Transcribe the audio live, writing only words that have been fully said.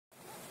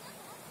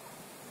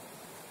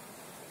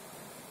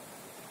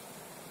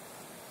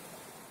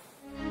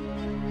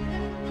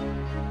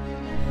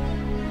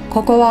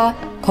ここは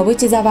小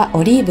淵沢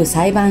オリーブ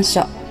裁判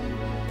所。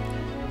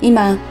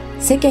今、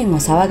世間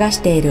を騒が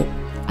している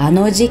あ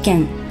の事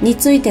件に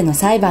ついての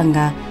裁判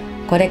が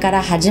これか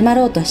ら始ま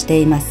ろうとして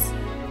います。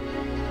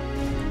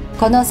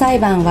この裁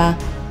判は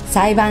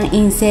裁判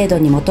員制度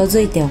に基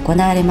づいて行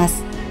われま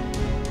す。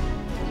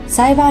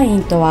裁判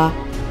員とは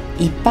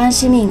一般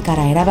市民か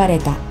ら選ばれ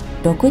た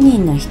6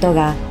人の人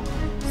が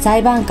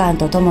裁判官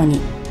ととも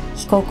に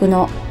被告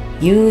の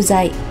有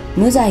罪・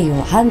無罪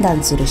を判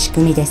断する仕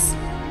組みです。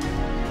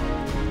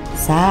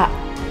さ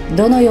あ、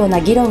どのよう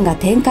な議論が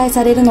展開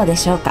されるので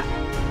しょうか。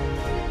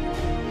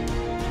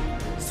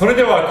それ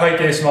では開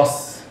廷しま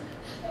す。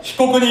被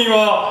告人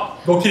は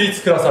ご起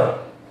立くださ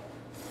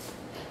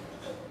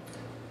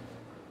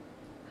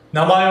い。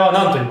名前は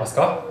何と言います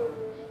か？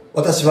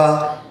私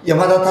は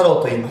山田太郎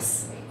と言いま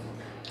す。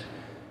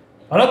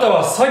あなた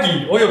は詐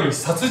欺及び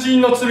殺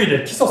人の罪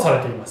で起訴され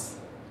ています。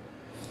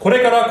こ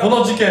れからこ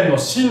の事件の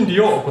審理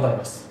を行い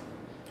ます。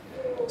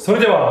それ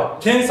では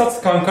検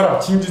察官から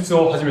陳述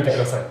を始めてく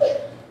ださい。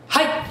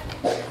はい。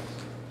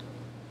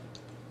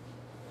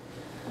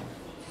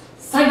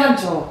裁判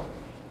長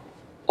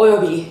およ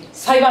び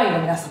裁判員の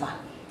皆様、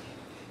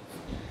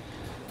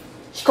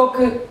被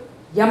告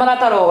山田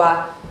太郎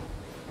は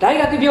大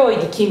学病院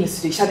に勤務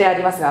する医者であ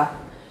りますが、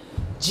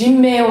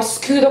人命を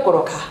救うどこ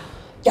ろか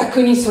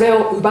逆にそれ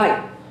を奪い、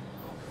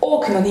多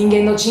くの人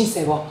間の人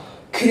生を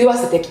狂わ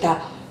せてき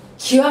た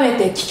極め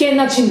て危険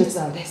な人物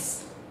なのです。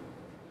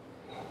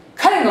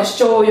彼の主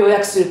張を要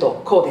約する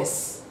とこうで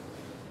す。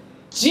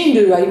人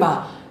類は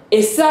今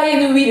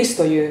SIN ウイルス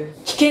という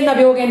危険な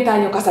病原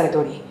体に侵されて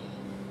おり、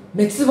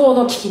滅亡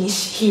の危機に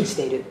瀕し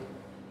ている。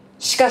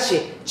しか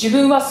し自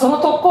分はその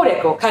特効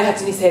薬を開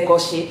発に成功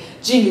し、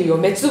人類を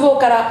滅亡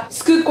から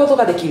救うこと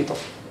ができると。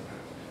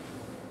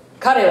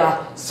彼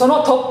はそ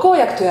の特効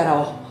薬とやら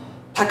を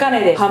高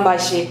値で販売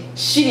し、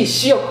私利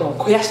私欲を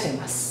肥やしてい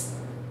ます。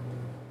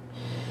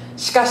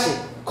しかし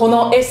こ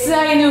の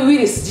SIN ウイ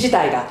ルス自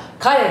体が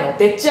彼の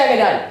でっち上げ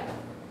であ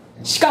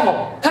り、しか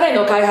も彼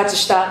の開発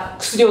した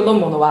薬を飲む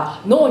者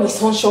は脳に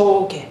損傷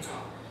を受け、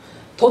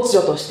突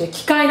如として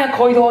奇怪な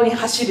行動に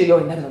走るよ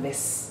うになるので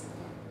す。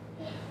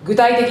具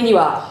体的に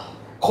は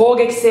攻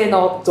撃性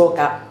の増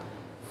加、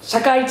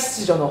社会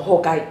秩序の崩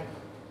壊、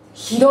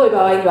ひどい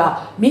場合に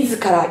は自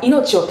ら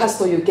命を絶つ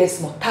というケー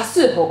スも多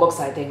数報告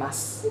されていま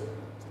す。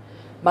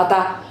ま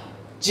た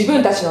自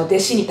分たちの弟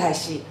子に対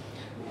し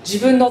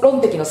自分の論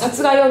敵の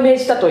殺害を命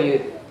じたとい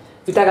う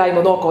疑い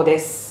も濃厚で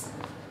す。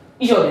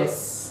以上で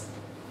す。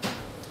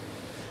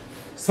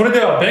それで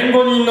は弁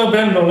護人の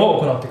弁論を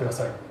行ってくだ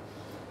さい。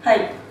は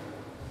い。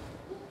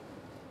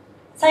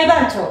裁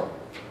判長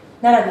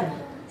並びに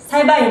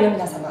裁判員の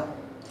皆様、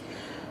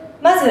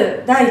ま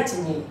ず第一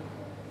に、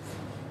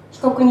被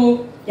告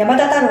人山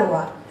田太郎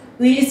は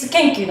ウイルス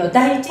研究の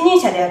第一人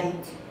者であり、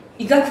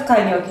医学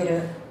界におけ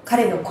る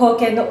彼の貢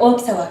献の大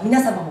きさは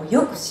皆様も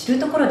よく知る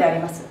ところであ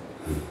ります。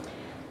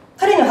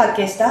彼の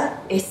発見した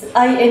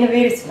SIN ウ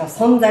イルスの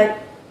存在、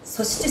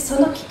そして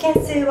その危険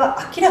性は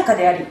明らか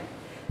であり、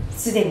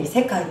すでに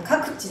世界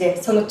各地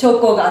でその兆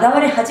候が現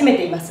れ始め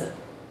ています。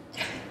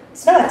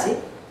すなわち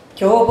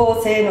凶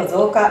暴性の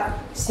増加、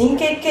神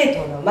経系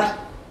統の麻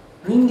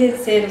痺、人間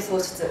性の喪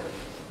失、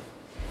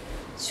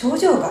症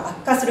状が悪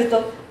化する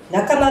と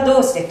仲間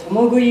同士で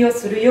共食いを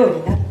するよう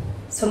になり、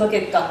その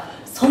結果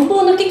存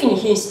亡の危機に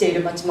瀕してい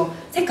る町も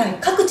世界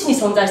各地に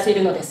存在してい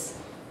るのです。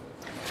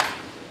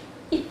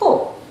一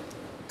方、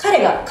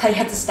彼が開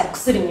発した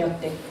薬によっ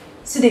て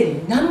すで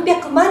に何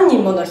百万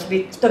人もの人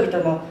々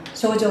の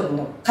症状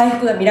の回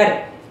復が見ら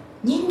れ、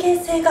人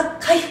間性が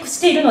回復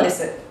しているので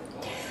す。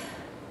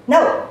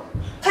なお、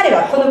彼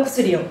はこの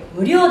薬を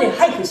無料で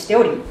配布して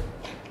おり、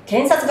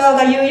検察側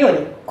が言うよう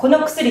にこ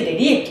の薬で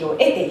利益を得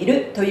てい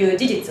るという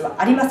事実は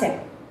ありません。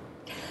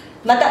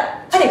ま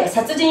た彼が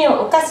殺人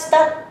を犯し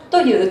た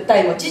という訴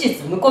えも事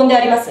実無根で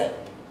あります。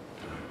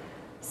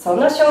そ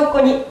の証拠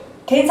に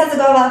検察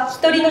側は一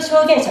人の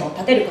証言者も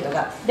立てること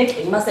ができ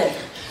ていません。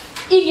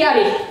異議あ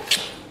り。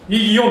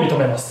異議を認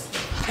めます。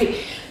はい、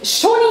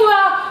証人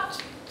は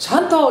ちゃ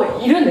んと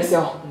いるんです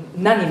よ、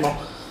何人も。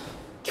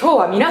今日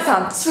は皆さ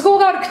ん都合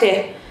が悪く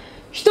て、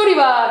一人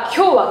は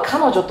今日は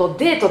彼女と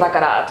デートだか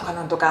らとか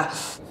なんとか、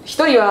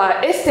一人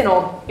はエステ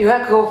の予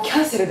約をキ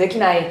ャンセルでき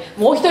ない、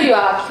もう一人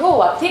は今日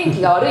は天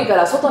気が悪いか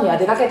ら外には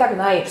出かけたく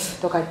ない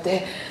とか言っ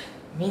て、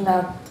みん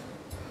な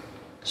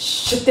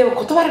出廷を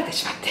断られて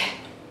しまって、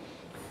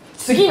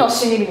次の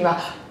審理日には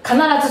必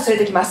ず連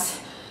れてきま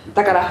す。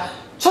だから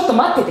ちょっと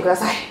待っていてくだ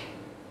さい。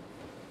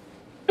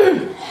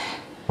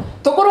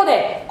ところ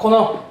でこ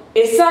の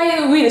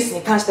SIN ウイルス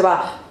に関して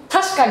は、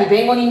確かに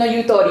弁護人の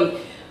言う通り、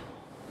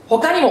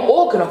他に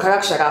も多くの科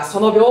学者がそ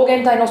の病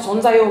原体の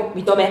存在を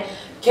認め、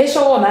警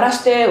鐘を鳴ら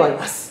してはい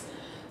ます。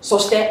そ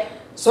して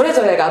それ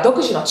ぞれが独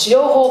自の治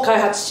療法を開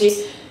発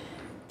し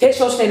提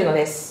唱しているの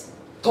です。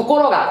とこ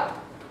ろが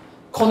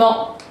こ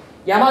の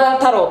山田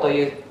太郎と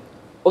いう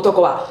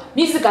男は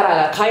自ら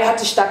が開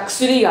発した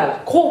薬以外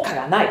は効果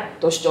がない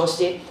と主張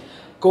し、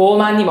傲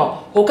慢に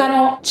も他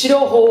の治療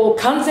法を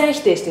完全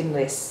否定しているの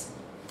です。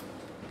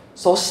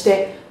そし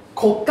て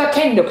国家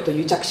権力と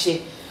癒着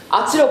し、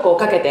圧力を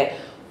かけて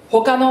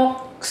他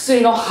の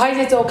薬の廃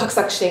絶を画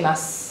策していま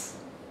す。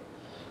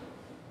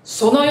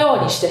そのよ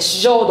うにして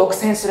市場を独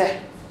占する。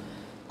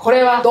こ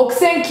れは独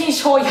占禁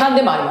止法違反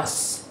でもありま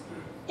す。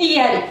異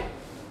議あり。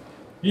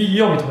異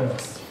議を認めま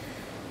す。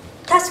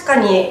確か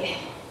に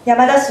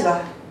山田氏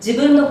は自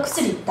分の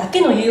薬だ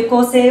けの有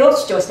効性を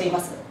主張していま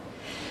す。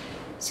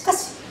しか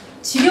し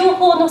治療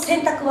法の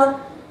選択は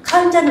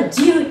患者の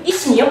自由意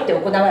志によって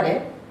行わ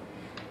れ、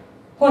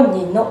本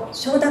人の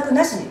承諾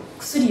なしに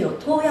薬を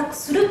投薬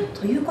する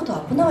ということ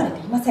は行われて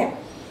いません。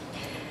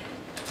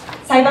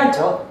裁判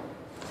長、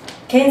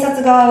検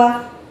察側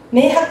は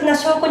明白な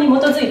証拠に基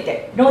づい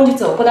て論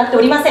述を行って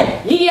おりません。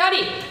異議あり。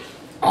ちょ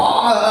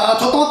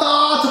っと待っ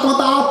た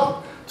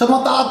ちょっ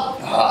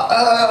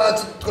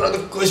とこれ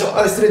よいしょ、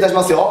失礼いたし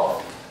ますよ。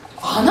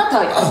あな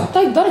た一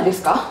体誰で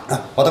すか？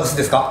私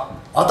ですか？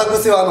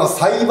私は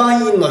裁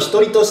判員の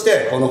一人とし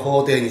てこの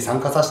法廷に参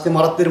加させて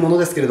もらっているもの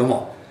ですけれど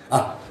も、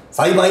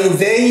裁判員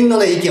全員の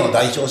ね、意見を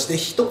代表して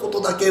一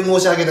言だけ申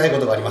し上げたいこ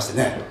とがありまして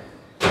ね。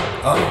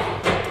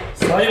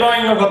裁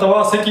判員の方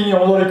は席に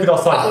お戻りくだ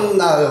さい。あん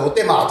なお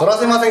手間は取ら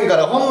せませんか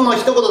ら、ほんの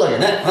一言だけ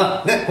ね、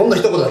ほんの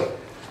一言だけ。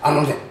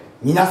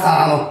皆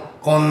さん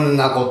こん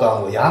なこと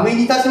はもうやめ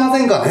にいたしま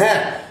せんかね。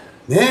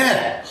ね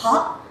え。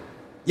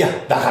いや、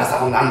だから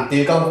さ、なんて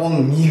いうか、も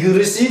う見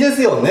苦しいで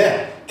すよ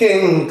ね。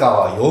喧嘩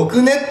はよ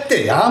くねっ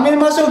てやめ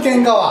ましょう、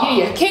喧嘩は。い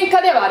えいえ、喧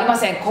嘩ではありま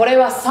せん。これ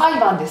は裁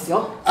判です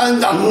よ。あん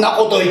な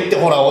こと言って、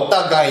ほら、お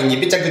互いに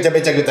べちゃくちゃ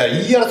言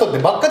い争って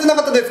ばっかじゃな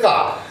かったです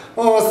か。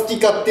好き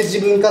勝手自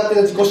分勝手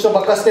な自己主張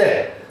ばっかし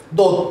て、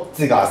どっ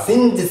ちが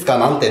真実か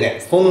なんて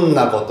ね、そん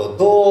なこと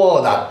ど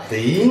うだって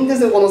いいんで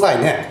すよ、この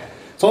際ね。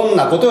そん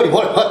なことよりも、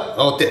ほら、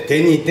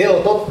手に手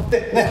を取っ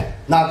てね、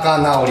仲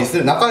直りす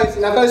る。仲良し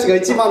が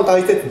一番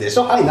大切でし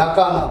ょ。はい、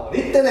仲直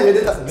りってね、め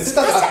でたし。し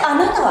かしあ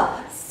なた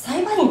は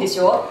裁判員でし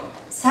ょ。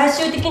最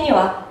終的に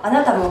はあ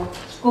なたも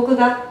被告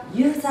が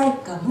有罪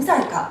か無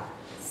罪か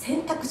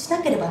選択しな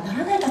ければな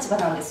らない立場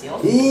なんですよ。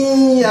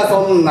いや、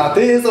そんな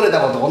手それ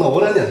たことこの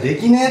俺にはで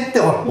きねえって。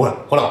ほら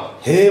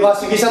平和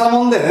主義者な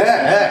もんでね。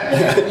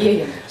いえい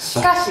え、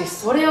しかし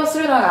それをす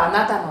るのがあ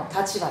なたの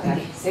立場であ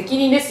り責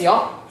任です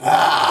よ。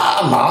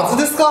まず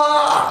です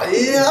か。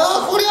いや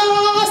こりゃ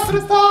失礼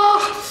した。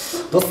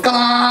どうすか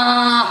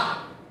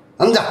な。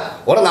なんじゃ、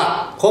俺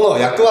な、この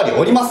役割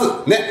おります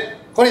ね。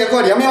これ役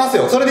割やめます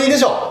よ。それでいいで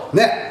しょう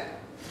ね。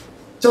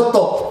ちょっ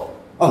と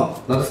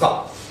何です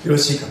か。よろ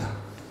しいかな。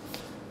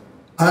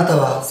あなた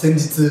は先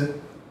日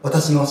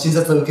私の診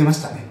察を受けま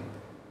したね。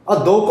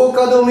どこ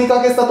かでお見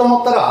かけしたと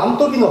思ったら、あの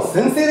時の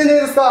先生でね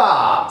えです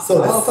か。そ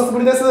うです。久しぶ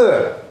りです。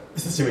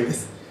久しぶりで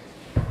す。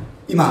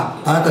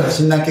今あなたの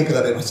診断結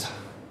果が出ました。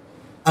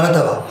あな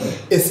たは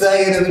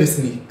SIN ウイルス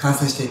に感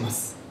染していま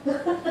す。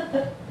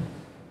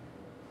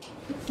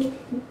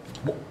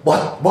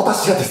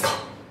私がですか。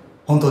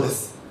本当で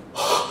す。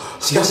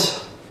しか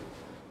し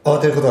慌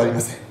てることはありま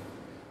せん。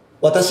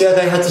私が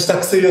開発した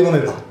薬を飲め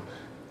ば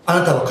あ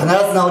なたは必ず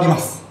治りま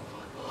す。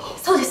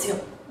そうですよ、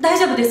大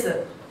丈夫です。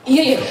い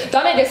えいえ、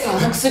ダメです。あ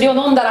の薬を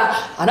飲んだら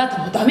あなた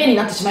もダメに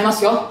なってしまいま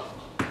すよ。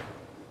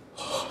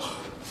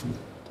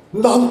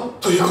なん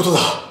ということだ。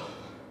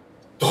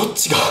どっ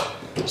ちが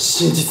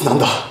真実なん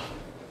だ。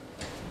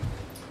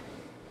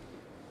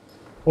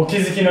お気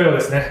づきのよう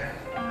ですね。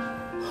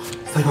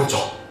裁判長、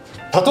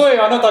たとえ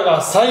あなた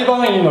が裁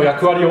判員の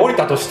役割を降り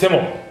たとして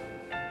も、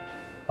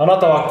あな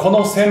たはこ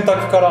の選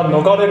択から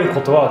逃れる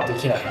ことはで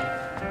きない。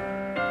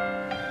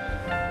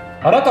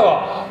あなた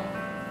は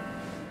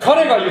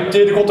彼が言って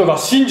いることが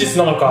真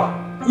実なのか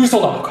嘘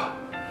なのか、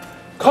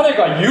彼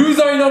が有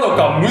罪なの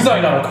か無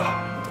罪なの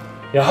か、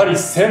やはり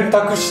選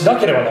択しな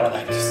ければならな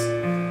いのです。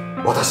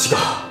私が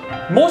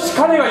もし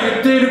彼が言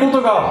っているこ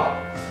とが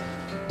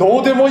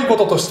どうでもいいこ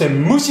ととして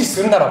無視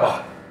するなら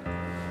ば、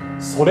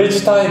それ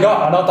自体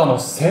があなたの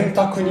選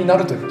択にな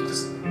るということで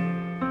す。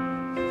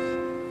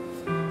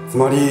つ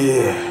まり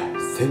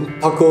選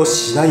択を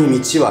しない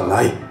道は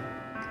ない。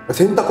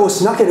選択を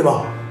しなけれ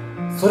ば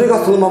それ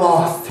がそのま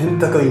ま選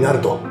択になる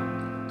と、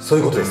そう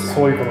いうことですね。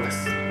そういうことで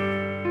す。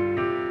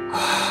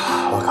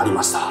わかり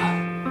ました。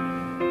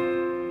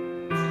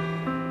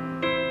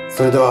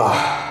それでは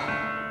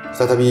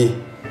再び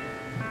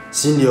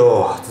審理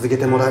を続け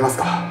てもらえます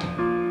か。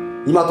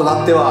今と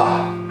なって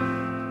は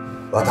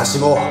私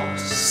も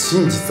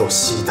真実を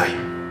知りたい。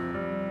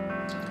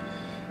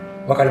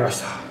わかりま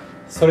した。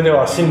それで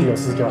は審理を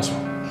続けましょ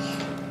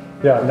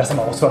う。では皆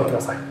様お座りく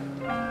ださい。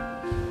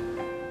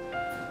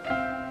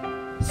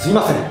すい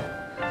ません、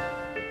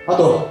あ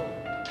と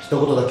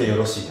一言だけよ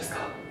ろしいですか。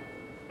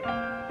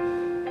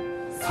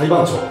裁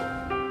判長、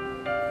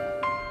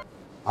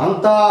あ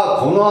んた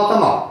この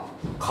頭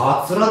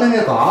カツラでね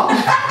えか。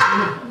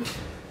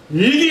異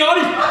議あ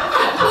り。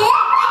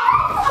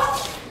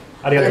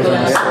ありがとうござい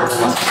ます。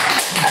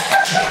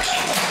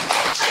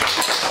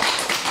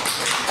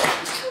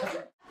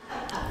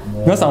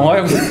皆さんおは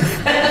ようございます。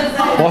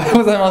おはよう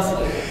ございます。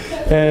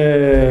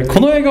こ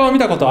の映画は見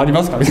たことあり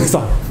ますか、皆さ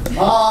ん。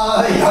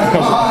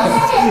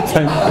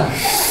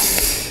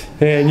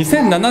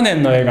2007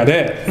年の映画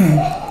で、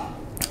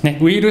ね、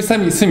ウィル・ス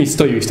ミス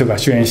という人が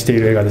主演してい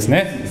る映画です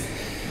ね。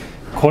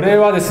これ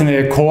はです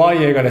ね、怖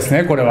い映画です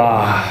ね。これ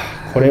は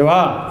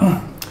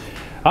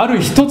あ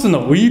る一つ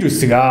のウイル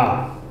ス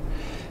が、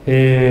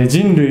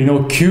人類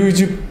の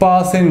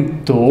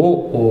 90%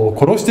 を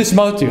殺してし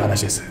まうという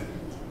話です。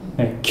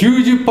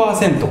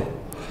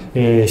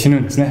90%、死ぬ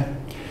んですね。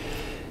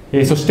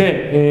そし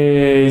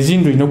て、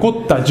人類残っ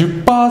た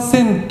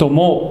 10%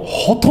 も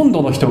ほとん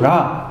どの人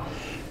が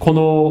こ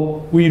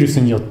のウイル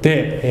スによっ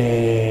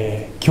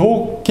て、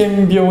狂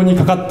犬病に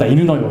かかった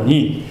犬のよう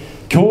に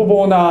凶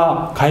暴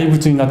な怪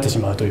物になってし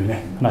まうという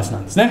ね、話な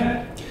んです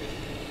ね。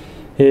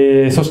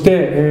そし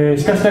て、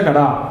しかしなが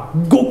ら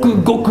ごく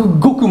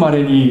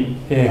稀に、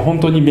本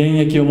当に免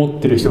疫を持っ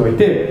ている人がい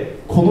て、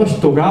この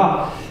人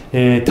が、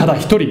ただ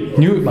一人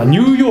ニュ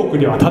ーヨーク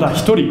ではただ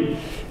一人、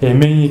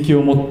免疫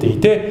を持ってい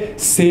て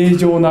正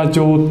常な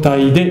状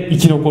態で生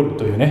き残る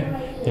というね、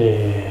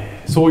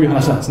そういう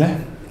話なんです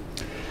ね。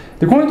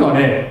でこの人は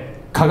ね、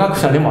科学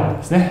者でもあるん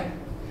ですね。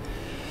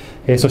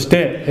そし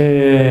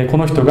て、こ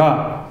の人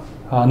が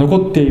残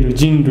っている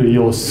人類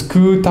を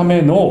救うた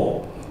め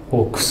の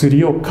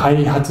薬を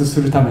開発す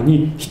るため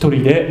に一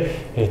人で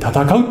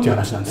戦うっていう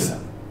話なんです。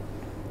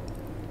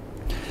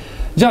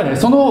じゃあね、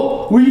そ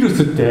のウイル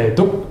スって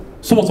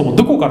そもそも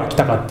どこから来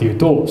たかっていう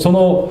と、そ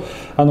の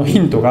ヒ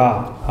ント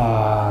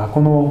が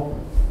この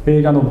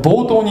映画の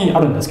冒頭にあ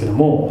るんですけど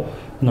も、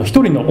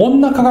一人の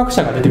女科学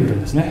者が出てくる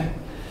んですね。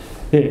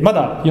でま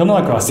だ世の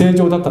中が正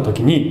常だった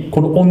時に、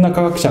この女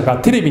科学者が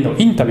テレビの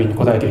インタビューに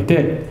答えてい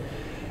て、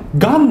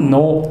がん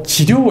の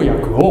治療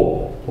薬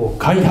を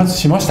開発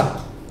しました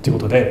というこ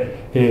とで、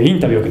イン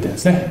タビューを受けてるんで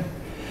すね。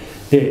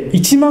で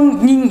1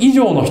万人以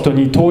上の人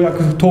に投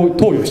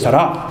与した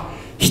ら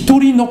1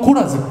人残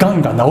らずが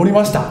んが治り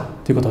ました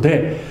ということ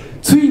で、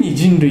ついに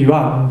人類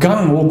は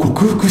がんを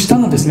克服した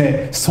のです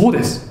ね。そう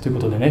ですという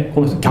ことでね、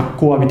この人脚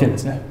光を浴びてるんで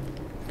すね。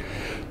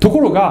とこ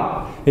ろ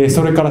が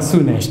それから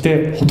数年し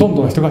てほとん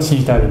どの人が死に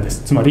絶えるんで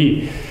す。つま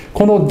り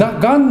この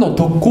がんの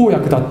特効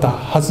薬だった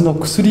はずの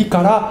薬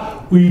か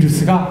らウイル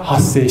スが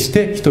発生し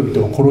て人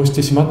々を殺し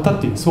てしまった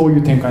っていう、そうい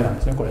う展開なん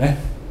ですね、これね。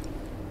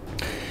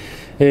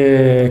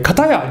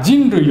片や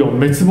人類を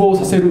滅亡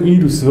させるウイ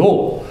ルス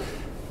を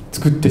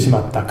作ってし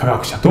まった科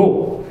学者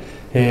と、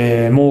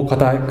もう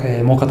片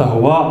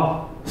方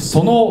は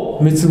その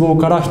滅亡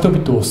から人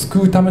々を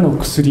救うための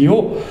薬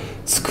を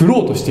作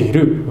ろうとしてい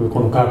る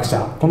この科学者、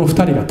この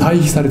2人が対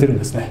比されてるん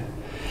ですね。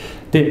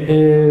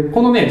で、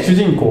このね主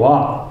人公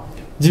は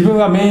自分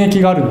は免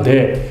疫があるの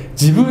で、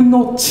自分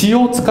の血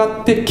を使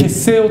って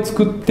血清を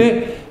作っ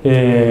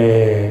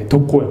て、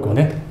特効薬を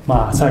ね、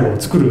最後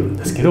作るん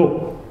ですけ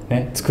ど、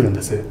作るん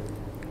ですね。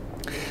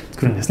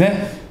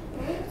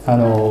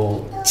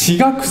血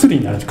が薬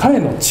になる、彼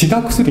の血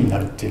が薬にな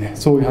るっていうね、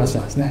そういう話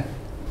なんですね。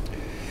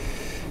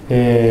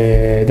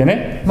で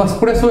ね、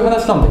これはそういう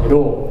話なんだけ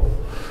ど、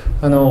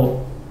こ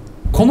の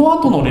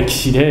後の歴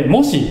史で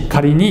もし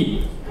仮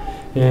に、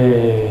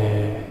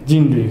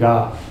人類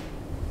が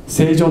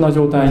正常な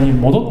状態に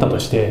戻ったと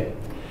して、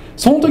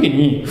その時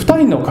に2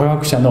人の科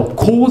学者の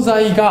功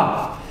罪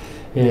が、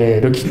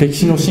歴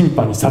史の審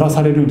判にさら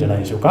されるんじゃない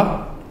でしょう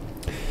か。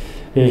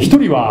1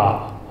人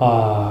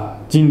は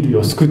人類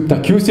を救った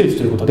救世主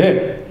ということ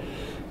で、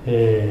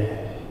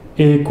栄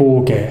光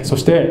を受け、そ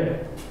し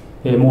て、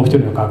もう1人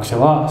の科学者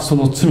はそ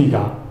の罪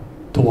が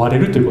問われ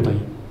るということに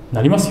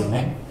なりますよ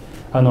ね。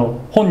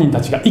本人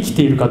たちが生き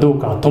ているかどう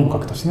かはともか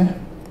くとしてね。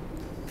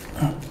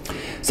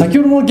先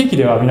ほどの劇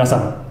では皆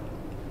さ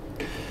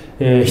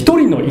ん、一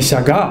人の医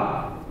者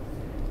が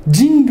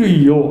人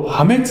類を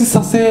破滅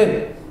さ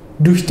せ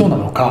る人な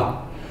の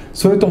か、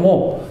それと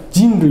も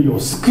人類を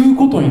救う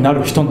ことにな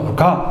る人なの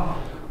か、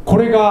こ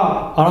れ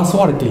が争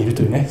われている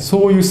というね、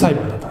そういう裁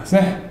判だったんです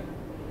ね。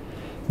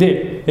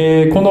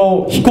で、こ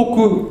の被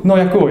告の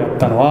役をやっ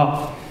たの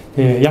は、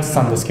ヤス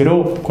さんですけ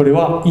ど、これ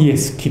はイエ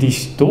ス・キリ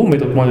ストをモ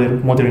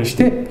デルにし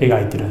て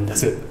描いてるんで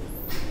す。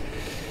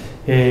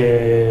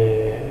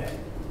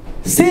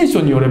聖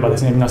書によればで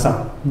すね、皆さ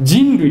ん、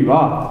人類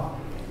は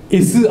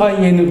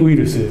SIN ウイ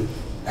ルス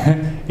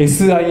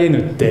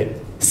SIN って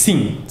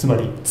sin、つま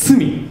り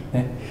罪、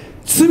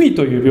罪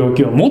という病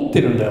気を持っ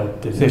てるんだよっ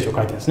て聖書を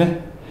書いてるんです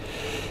ね。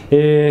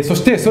そ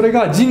してそれ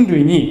が人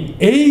類に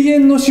永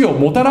遠の死を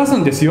もたらす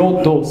んですよ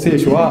と聖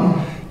書は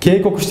警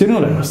告しているの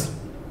であります。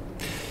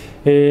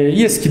イ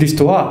エス・キリス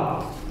ト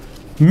は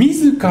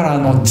自ら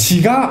の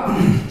血が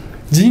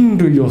人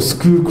類を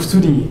救う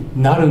薬に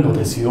なるの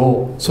です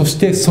よ、そし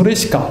てそれ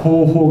しか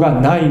方法が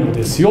ないの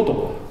ですよ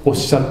とおっ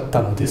しゃっ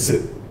たので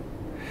す。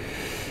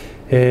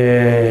こ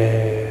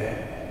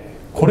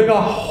れ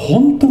が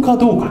本当か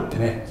どうかって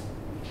ね、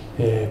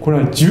これ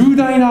は重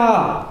大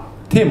な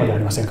テーマであ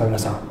りませんか、皆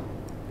さん。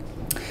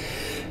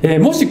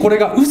もしこれ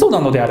が嘘な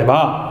のであれ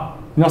ば、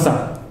皆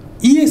さ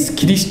ん、イエス・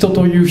キリスト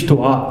という人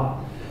は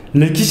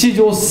歴史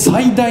上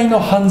最大の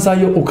犯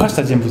罪を犯し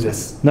た人物で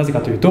す。なぜか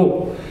という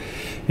と、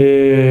多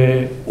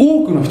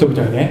くの人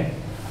々にね、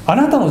あ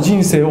なたの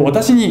人生を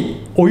私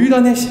に委ね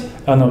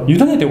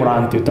てごら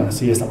んって言ったんで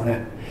す、イエス様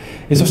ね。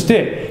そし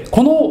て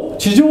この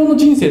地上の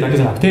人生だけ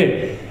じゃなく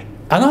て、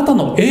あなた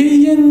の永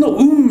遠の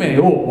運命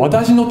を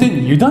私の手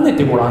に委ね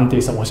てごらんってイ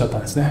エス様おっしゃった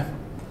んですね。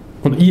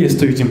このイエス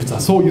という人物は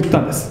そう言った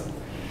んです。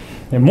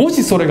も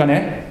しそれが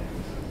ね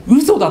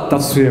嘘だった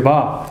とすれ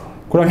ば、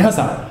これは皆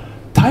さん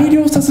大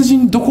量殺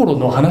人どころ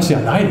の話じゃ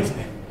ないです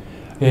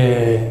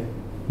ね。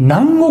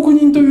何億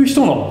人という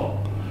人の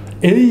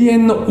永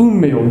遠の運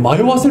命を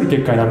迷わせる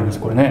結果になるんです。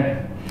これ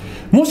ね、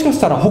もしかし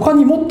たら他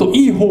にもっと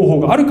いい方法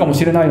があるかも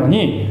しれないの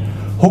に、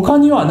他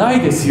にはな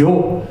いです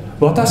よ、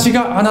私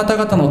があなた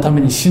方のた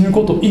めに死ぬ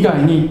こと以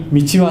外に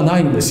道はな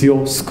いのです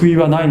よ、救い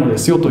はないので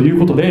すよという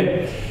こと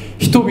で、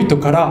人々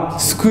から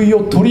救い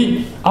を取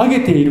り上げ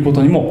ているこ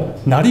とにも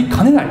なり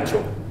かねないでしょ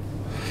う。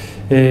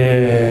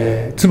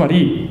つま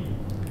り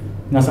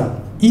皆さん、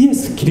イエ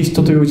ス・キリス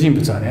トという人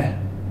物はね、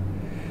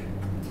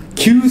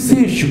救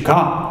世主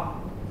か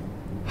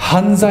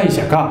犯罪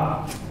者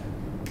か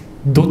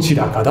どち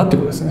らかだって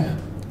ことですね。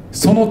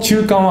その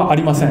中間はあ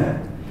りません。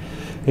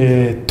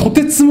と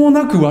てつも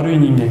なく悪い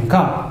人間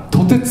か、と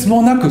てつ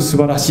もなく素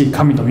晴らしい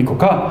神の御子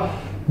か、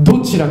ど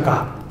ちら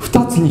か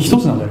2つに1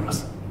つなんでありま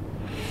す。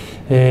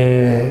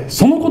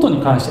そのこと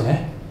に関して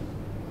ね、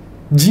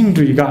人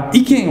類が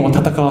意見を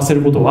戦わせ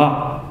ること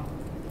は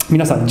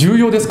皆さん重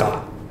要です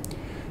か？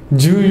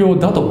重要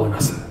だと思い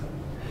ます。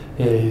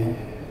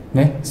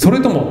そ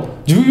れとも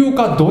重要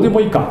かどうで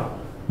もいいか、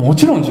も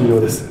ちろん重要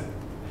です。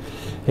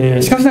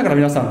しかしながら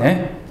皆さん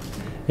ね、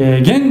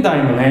現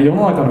代のね世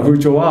の中の風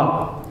潮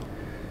は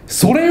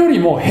それより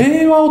も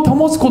平和を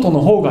保つことの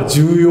方が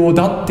重要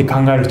だって考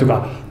える人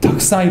がた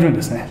くさんいるん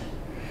ですね。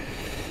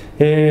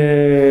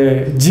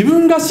自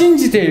分が信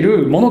じてい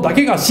るものだ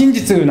けが真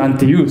実なん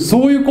ていう、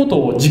そういうこ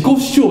とを自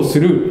己主張す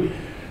る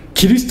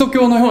キリスト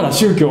教のような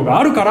宗教が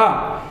あるか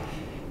ら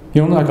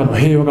世の中の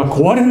平和が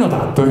壊れるの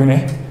だという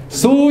ね、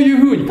そういう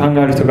ふうに考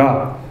える人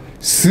が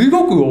す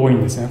ごく多い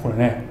んですね。これ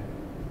ね、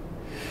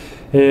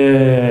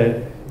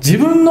自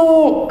分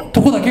の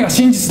とこだけが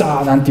真実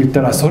だなんて言っ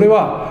たら、それ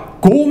は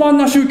傲慢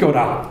な宗教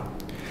だ、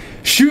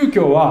宗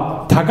教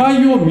は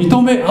互いを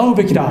認め合う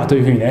べきだと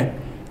いうふうにね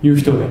言う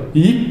人が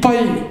いっぱい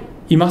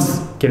いま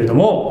すけれど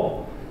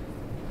も、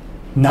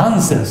ナ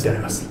ンセンスであり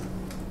ます。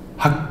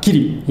はっき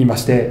り言いま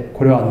して、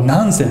これは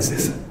ナンセンスで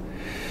す。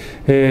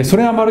そ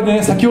れはまるで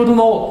ね、先ほど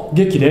の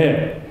劇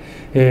で、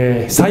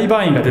裁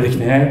判員が出てき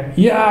てね、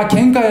いやー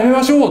喧嘩やめ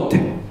ましょうって、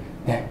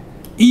ね、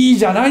いい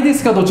じゃないで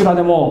すか、どちら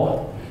で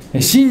も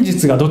真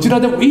実がどちら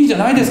でもいいじゃ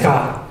ないです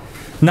か、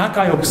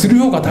仲良くする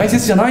方が大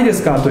切じゃないで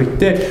すかと言っ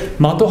て的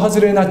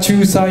外れな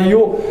仲裁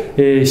を、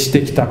し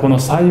てきたこの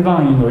裁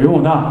判員のよ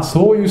うな、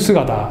そういう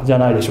姿じゃ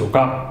ないでしょう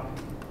か。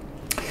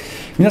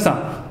皆さ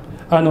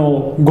ん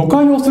誤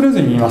解を恐れ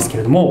ずに言いますけ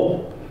れど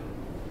も、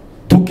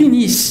時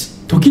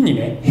に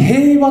ね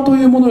平和と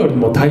いうものより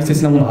も大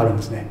切なものがあるん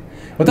ですね。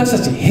私た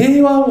ち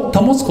平和を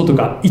保つこと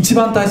が一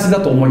番大切だ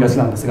と思いがち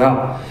なんです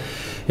が、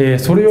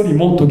それより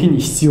も時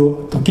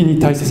に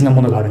大切な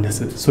ものがあるんで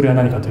す。それは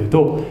何かという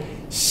と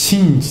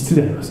真実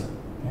であります。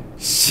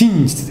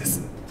真実で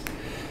す。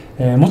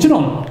もちろ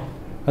ん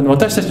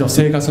私たちの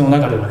生活の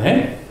中では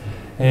ね、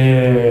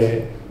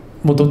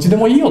もうどっちで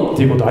もいいよっ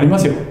ていうことありま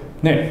すよ、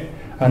ね、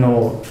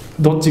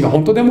どっちが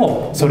本当で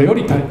もそれよ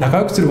り仲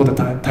良くすること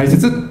が大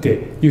切っ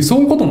ていう、そ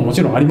ういうこともも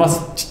ちろんありま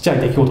す。ちっちゃい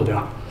出来事で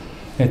は、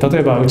例え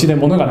ばうちで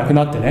物がなく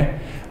なって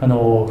ね、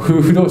夫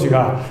婦同士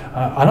が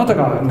あなた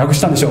がなく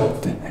したんでしょうっ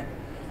て、ね、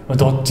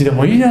どっちで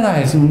もいいじゃ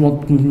ない、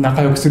もう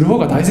仲良くする方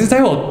が大切だ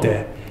よっ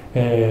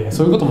て、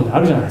そういうことも、ね、あ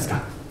るじゃないですか。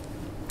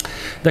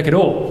だけ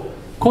ど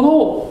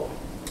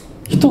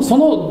そ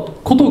の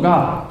こと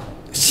が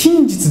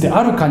真実で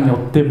あるかによ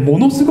っても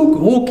のすごく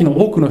多く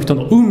の人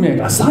の運命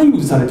が左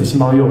右されてし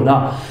まうよう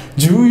な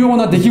重要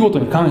な出来事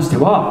に関して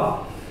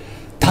は、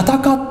戦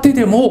って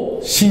でも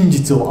真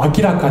実を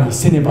明らかに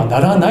せねばな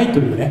らないと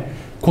いうね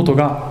こと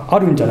があ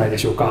るんじゃないで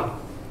しょうか。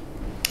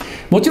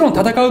もちろん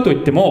戦うと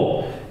いって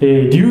も、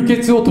流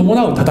血を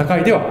伴う戦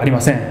いではあり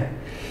ません。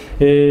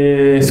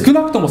少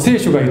なくとも聖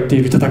書が言って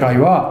いる戦い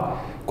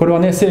は、これは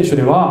ね、聖書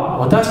では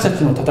私た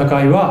ちの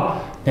戦い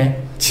は、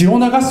ね、血を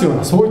流すよう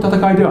なそういう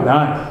戦いでは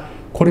ない、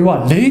これ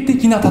は霊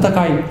的な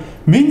戦い、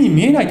目に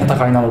見えない戦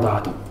いなの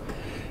だと。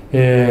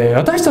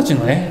私たち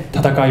のね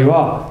戦い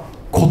は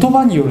言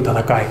葉による戦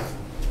い、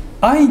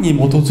愛に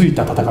基づい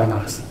た戦いな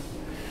んです。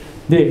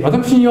で、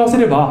私に言わせ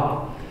れ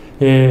ば、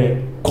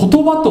言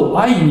葉と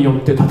愛によっ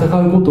て戦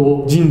うこと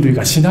を人類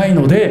がしない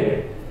の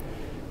で、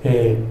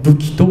武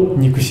器と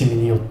憎しみ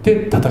によっ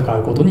て戦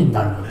うことに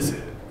なるのです。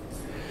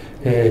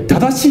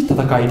正しい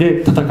戦い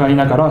で戦い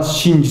ながら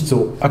真実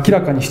を明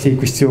らかにしてい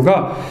く必要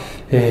が、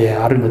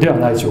あるのでは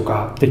ないでしょう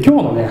か。で、今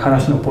日のね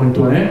話のポイン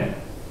トはね、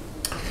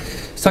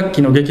さっ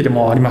きの劇で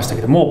もありました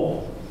けど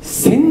も、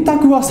選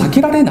択は避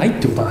けられないっ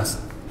てことなん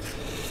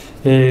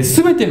で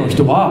す。全ての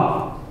人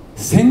は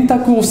選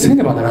択をせ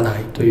ねばならな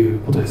いという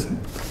ことです。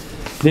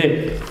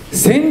で、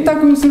選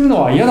択する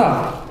のは嫌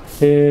だ、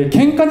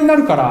喧嘩にな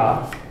るか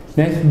ら、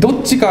ね、ど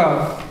っち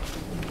か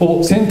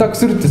を選択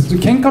するって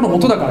喧嘩の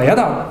元だから嫌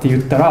だって言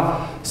った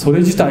ら、それ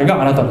自体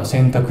があなたの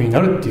選択にな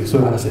るっていう、そ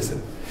ういう話です。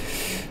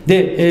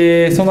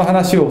で、その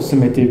話を進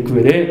めていく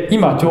上で、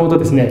今ちょうど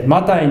ですね、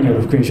マタイによ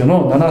る福音書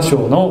の7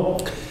章の、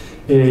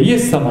イエ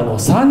ス様の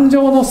三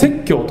条の説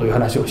教という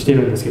話をしてい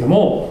るんですけど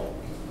も、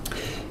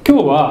今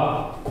日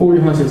はこうい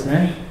う話です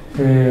ね。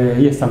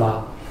イエス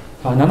様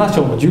7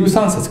章の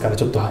13節から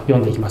ちょっと読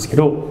んでいきますけ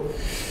ど、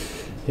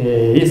イ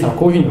エス様は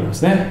こういうふうに言いま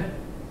すね。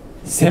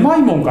狭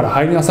い門から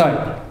入りなさい。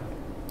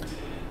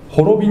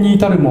滅びに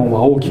至る門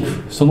は大きく、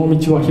その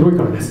道は広い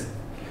からです。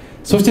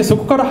そしてそ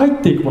こから入っ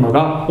ていくもの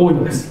が多い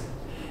のです。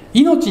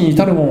命に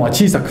至る門は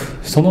小さく、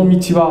その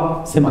道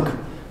は狭く、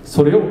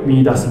それを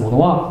見出す者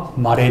は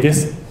稀で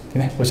すって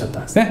ね、おっしゃった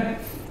んですね。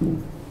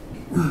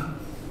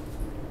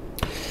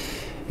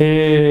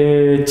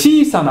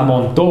小さな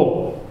門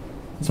と、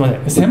すみませ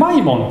ん、狭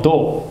い門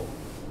と、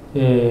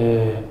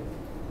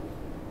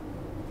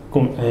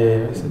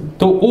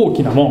と大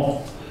きな門、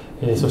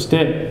そし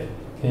て、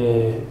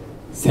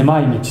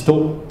狭い道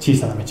と小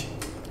さな道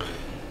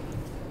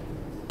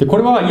で、こ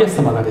れはイエス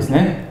様がです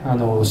ね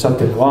おっしゃっ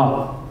ているの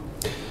は、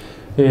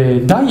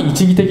第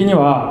一義的に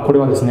はこれ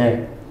はです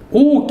ね、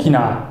大き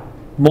な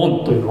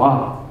門というの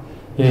は、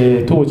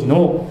当時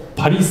の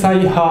パリサイ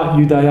派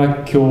ユダ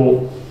ヤ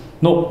教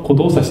のこ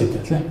とを指しているん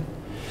ですね。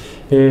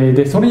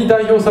でそれに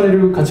代表され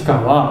る価値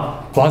観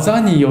は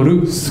技によ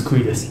る救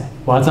いですね。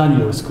技に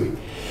よる救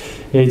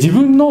い、自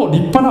分の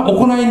立派な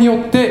行いによ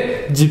っ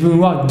て自分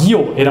は義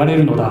を得られ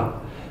るのだ、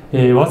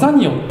技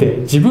によって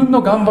自分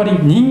の頑張り、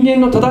人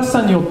間の正し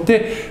さによっ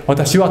て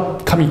私は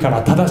神か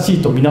ら正し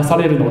いとみなさ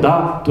れるの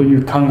だとい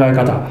う考え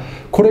方、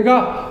これ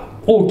が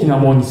大きな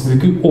門に続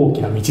く大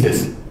きな道で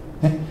す、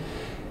ね。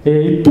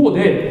一方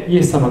でイ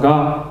エス様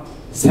が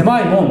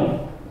狭い門、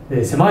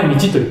狭い道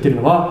と言ってい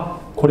るのは、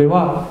これ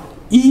は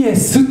イエ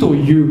スと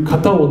いう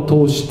方を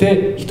通し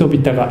て人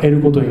々が得る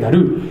ことにな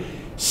る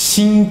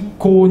信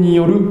仰に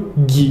よる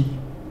義、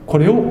こ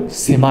れを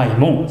狭い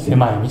門、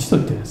狭い道と言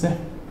っているんですね。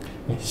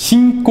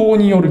信仰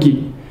による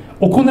義、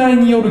行い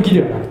による義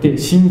ではなくて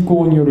信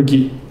仰による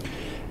義、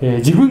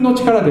自分の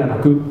力ではな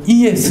く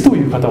イエスと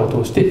いう方を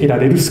通して得ら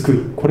れる救い、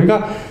これ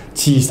が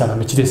小さな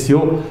道です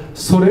よ。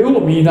それ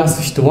を見出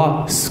す人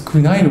は少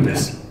ないので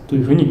すと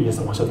いうふうにイエス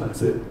様はおっしゃったんで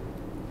す。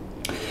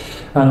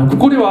こ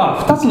こでは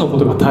2つのこ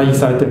とが対比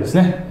されてるんです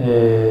ね。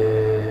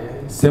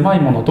狭い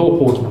ものと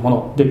大きなも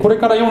ので、これ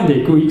から読んで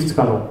いくいくつ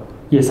かの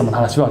イエス様の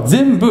話は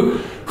全部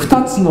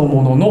2つの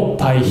ものの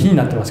対比に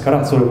なってますか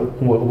ら、それを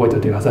覚えてお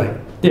いてください。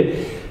で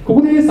こ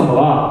こでイエス様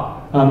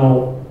は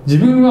自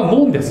分は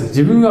門です、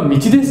自分は道で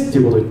すって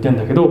いうことを言ってるん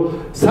だけど、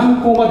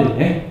参考までに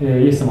ね、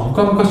イエス様は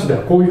他の箇所で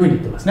はこういうふうに言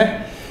ってます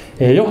ね。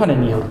ヨハネ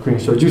による福音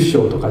書10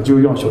章とか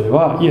14章で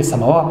はイエス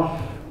様は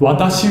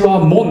私は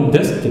門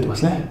ですって言ってま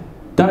すね。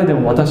誰で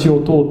も私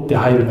を通って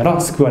入るなら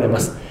救われま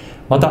す。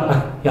ま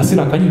た安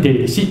らかに出入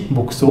りし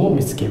牧草を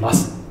見つけま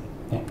す。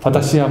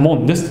私は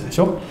門ですでし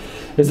ょ。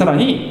さら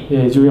に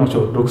14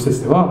章6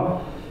節で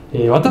は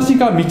私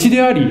が道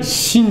であり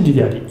真理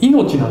であり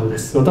命なので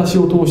す。私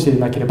を通してい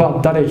なければ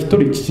誰一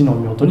人父の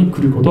身元に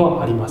来ること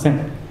はありません。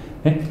道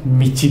であ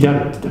るって言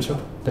ったでしょ。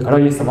だから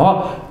イエス様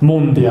は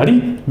門であ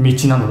り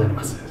道なのであり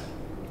ます。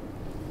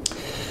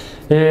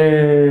イ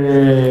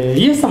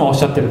エス様がおっ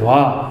しゃってるの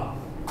は、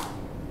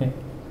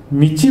道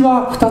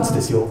は2つ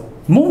ですよ、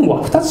門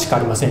は2つしかあ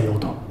りませんよ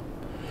と。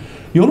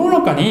世の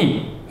中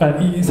に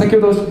先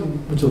ほどちょっ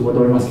と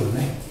戻りますけど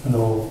ね、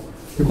こ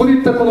こで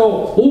言ったこの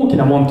大き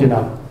な門というの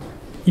は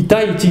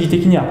第一義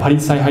的にはパリ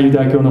サイ派ユ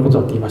ダヤ教のこと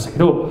だって言いましたけ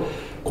ど、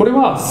これ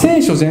は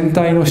聖書全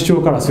体の主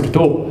張からする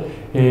と、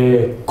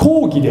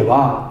講義で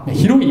は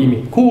広い意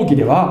味、講義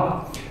で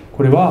は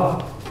これ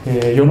は、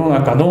世の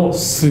中の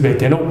全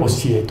ての教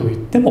えと言っ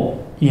ても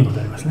いいので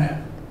あります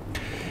ね。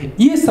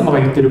イエス様が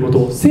言っているこ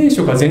と、聖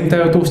書が全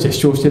体を通して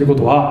主張しているこ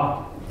と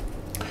は、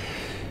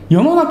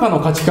世の中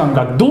の価値観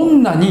がど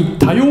んなに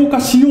多様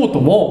化しようと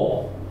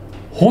も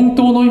本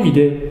当の意味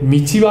で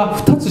道は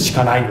2つし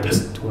かないので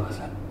すということです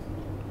ね。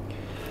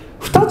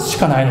2つし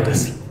かないので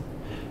す、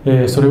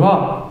それ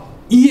は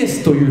イエ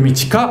スという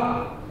道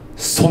か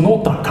その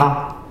他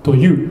かと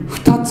いう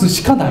2つ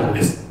しかないの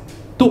です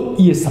と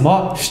イエス様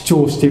は主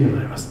張しているので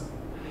あります。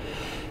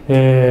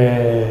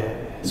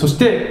そし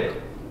て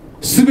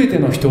全て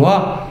の人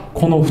は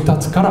この2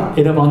つから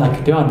選ばな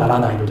くてはなら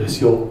ないので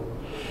すよ。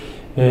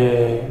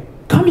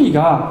神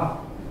が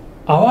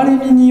憐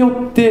れみによ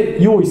って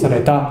用意さ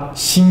れた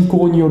信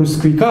仰による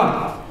救い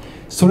か、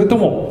それと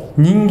も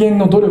人間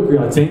の努力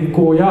や善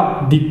行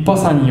や立派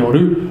さによ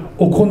る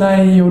行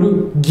いによ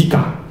る義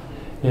か、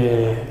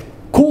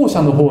後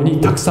者の方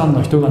にたくさん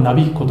の人がな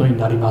びくことに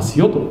なります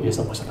よとイエス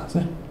様はおっしゃったんです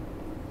ね。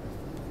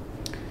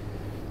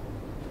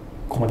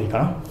ここまでいいか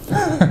な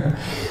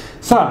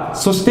さあ、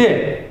そし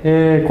て、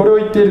これを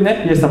言っている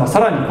ねイエス様はさ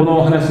らにこ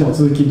の話の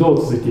続きど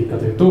う続いていくか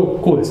というと、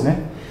こうです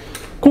ね。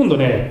今度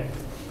ね、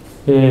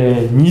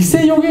偽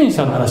預言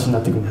者の話にな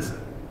っていくんです。ち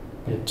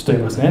ょっと読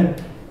みますね。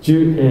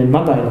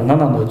マタイの7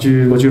の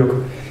15、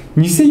16。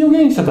偽預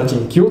言者たち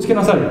に気をつけ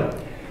なさい。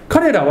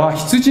彼らは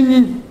羊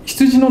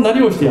のな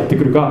りをしてやって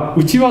くるが、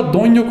うちは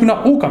貪欲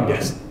な狼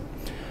です。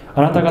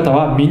あなた方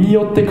は身に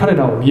よって彼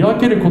らを見分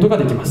けることが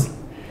できま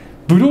す。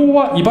ブドウ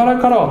は茨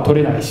からは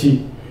取れない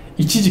し、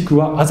イチジク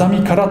はアザ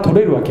ミから取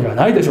れるわけが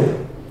ないでしょう。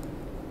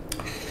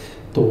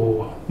ち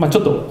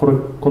ょっと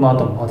この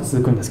後もまた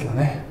続くんですけど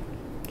ね、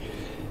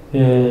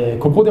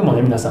ここでも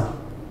ね、皆さん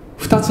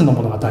2つの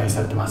ものが対比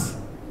されてま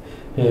す。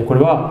これ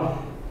は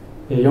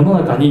世の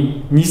中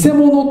に偽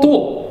物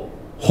と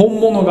本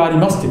物があり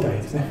ますって言ったらい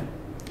いです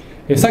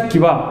ね。さっき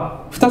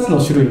は2つの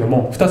種類の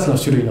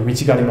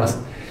道があります。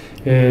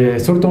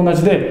それと同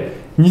じで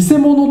偽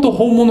物と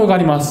本物があ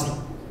ります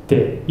っ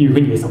ていうふう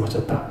にイエス様おっしゃ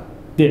った。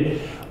で、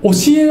教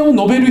えを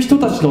述べる人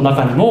たちの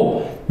中に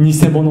も偽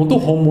物と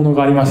本物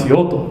があります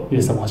よとイ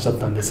エス様おっしゃっ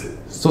たんです。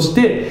そし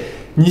て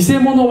偽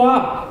物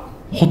は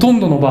ほとん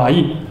どの場合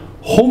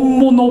本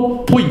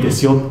物っぽいで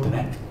すよって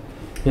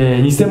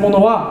ね、偽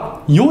物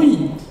は良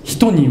い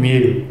人に見え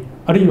る、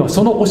あるいは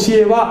その教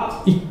え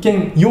は一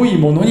見良い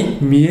ものに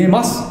見え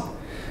ます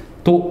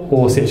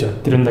と聖書は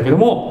言ってるんだけど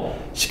も、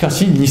しか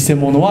し偽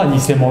物は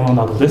偽物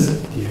などで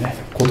すっていうね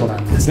ことな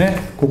んですね。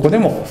ここで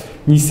も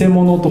偽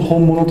物と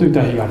本物という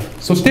対比がある。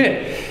そし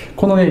て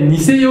このね、偽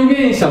預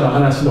言者の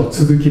話の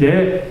続き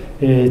で、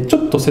ちょ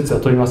っと説は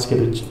飛びますけ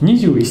ど、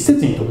21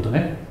節に飛ぶと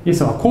ね、イエ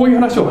ス様はこういう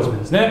話を始めるん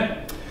です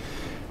ね。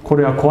こ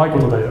れは怖い言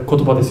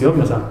葉ですよ、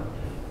皆さん。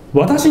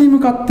私に向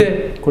かっ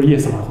て、これイエ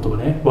ス様の言葉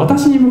ね、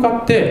私に向か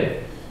っ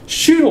て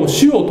主よ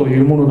主よとい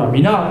うものが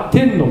皆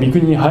天の御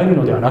国に入る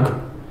のではなく、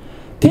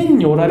天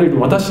におられる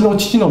私の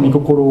父の御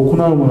心を行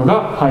う者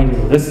が入る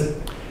ので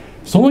す。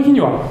その日に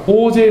は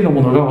大勢の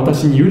者が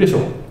私に言うでしょ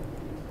う。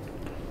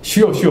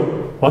主よ主よ、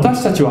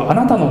私たちはあ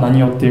なたの名に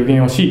よって預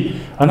言をし、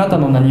あなた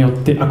の名によっ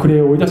て悪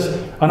霊を追い出し、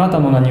あなた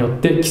の名によっ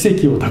て奇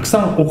跡をたく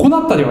さん行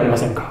ったではありま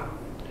せんか。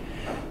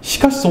し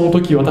かしその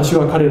時私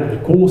は彼らに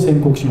こう宣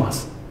告しま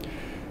す。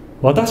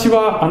私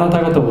はあなた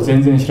方を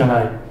全然知ら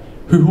ない。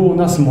不法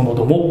なす者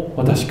ども、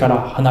私から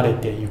離れ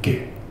て行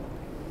け。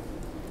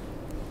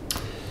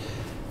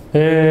イ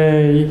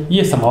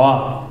エス様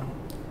は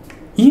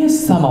イエ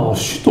ス様を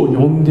主と呼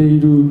んでい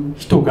る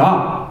人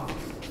が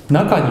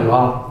中に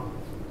は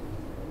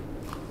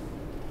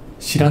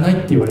知らないっ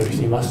て言われる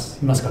人いま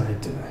すかねっ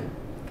て、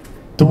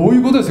どうい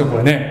うことですかこ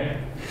れね。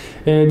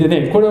で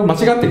ね、これを間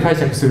違って解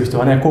釈する人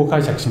はね、こう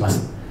解釈しま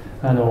す。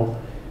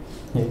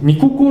御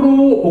心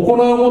を行う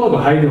者が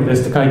入るので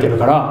すって書いてある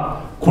から、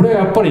これ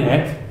はやっぱり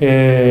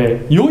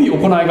ね、良い行い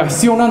が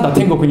必要なんだ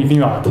天国に行くに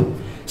はって、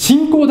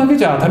信仰だけ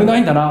じゃ足りな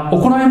いんだな、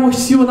行いも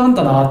必要なん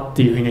だなっ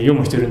ていうふうに読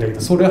む人いるんだけ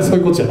ど、それはそう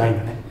いうことじゃないん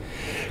だね。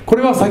こ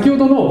れは先ほ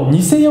どの偽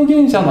預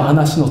言者の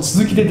話の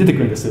続きで出てく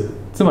るんです。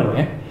つまり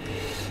ね、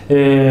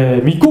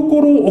御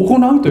心を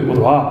行うというこ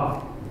と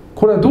は、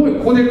これはこ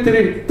こで言って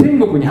る天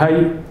国に入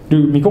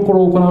る御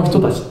心を行う人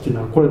たちっていう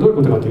のは、これはどういう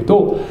ことかという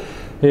と、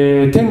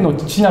天の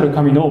父なる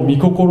神の御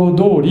心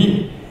通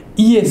り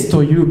イエス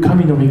という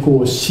神の御子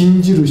を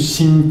信じる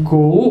信仰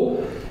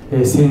を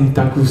選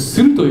択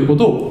するというこ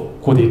とを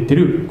ここで言って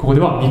る。ここ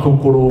では御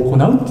心を行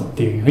うっ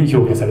ていうふうに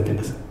表現されてるん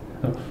です。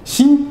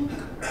信って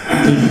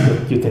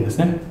言ってるんです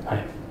ね、は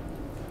い、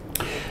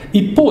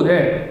一方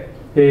で、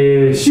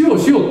主よ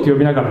主よって呼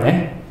びながら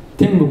ね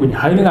天国に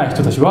入れない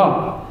人たち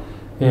は、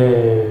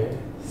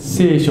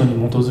聖書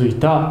に基づい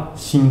た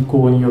信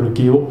仰による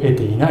義を得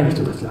ていない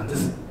人たちなんで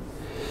す、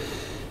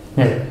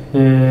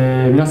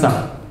皆さ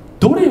ん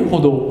どれ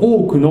ほど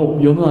多くの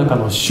世の中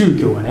の宗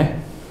教が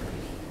ね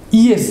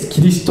イエス・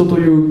キリストと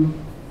いう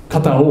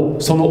方を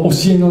その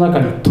教えの中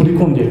に取り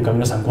込んでいるか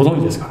皆さんご存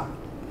知ですか。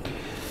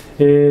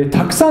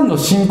たくさんの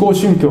新興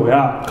宗教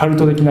やカル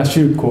ト的な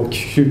宗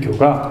教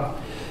が、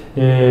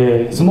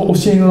その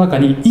教えの中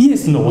にイエ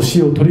スの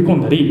教えを取り込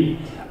んだり、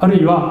あ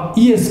るいは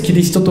イエス・キ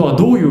リストとは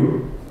どうい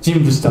う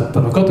人物だっ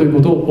たのかという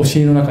ことを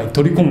教えの中に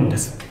取り込むんで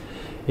す。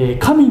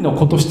神の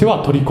子として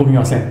は取り込み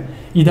ません。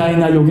偉大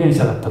な預言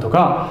者だったと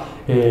か、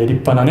立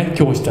派な、ね、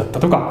教師だった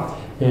とか、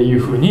いう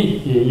ふう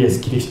にイエス・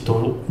キリス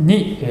ト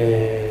に、イ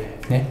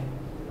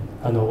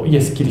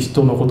エス・キリス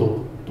トのこと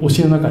を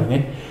教えの中に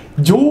ね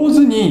上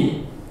手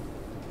に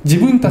自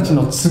分たち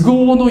の都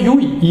合の良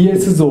いイエ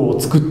ス像を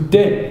作っ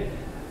て、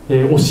教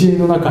え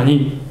の中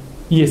に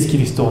イエス・キ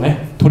リストを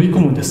ね取り込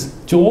むんで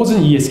す。上手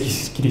にイエ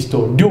ス・キリスト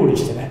を料理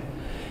してね、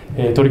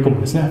取り込む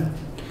んですね。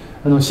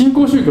新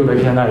興宗教だ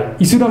けじゃない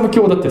イスラム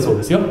教だってそう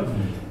ですよ、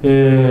イ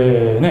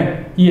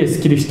エ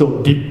ス・キリス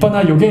ト立派な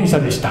預言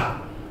者でした、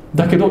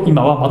だけど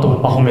今は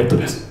マホメット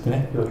ですって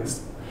ね言うわけで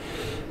す。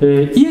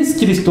イエス・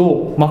キリスト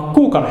を真っ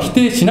向から否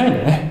定しないんだ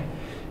よね。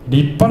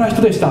立派な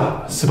人でし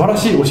た、素晴ら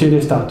しい教え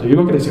でしたという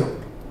わけですよ。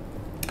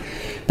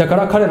だか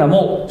ら彼ら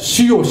も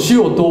主よ主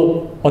よ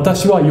と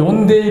私は呼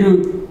んでい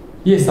る、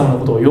イエス様の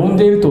ことを呼ん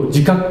でいると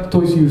自覚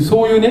という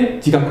そういうね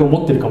自覚を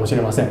持っているかもし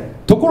れません。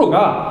ところ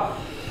が、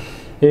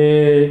イ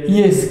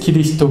エス・キ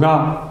リスト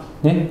が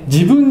ね、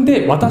自分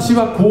で私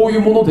はこうい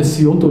うもので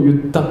すよと言っ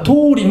た通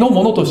りの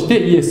ものとして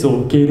イエスを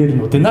受け入れる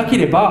のでなけ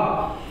れ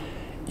ば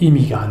意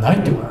味がな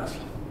いということなんです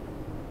よ。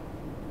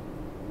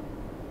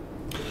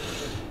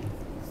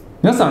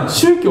皆さん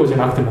宗教じゃ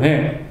なくても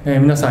ね、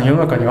皆さん世の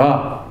中に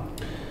は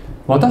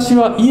私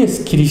はイエ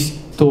ス・キリ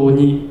スト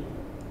に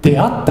出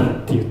会ったっ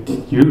ていう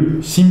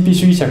神秘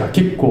主義者が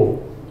結構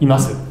いま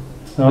す。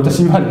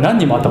私今まで何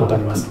人も会ったことあ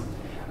ります。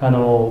い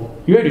わ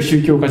ゆる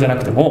宗教家じゃな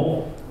くて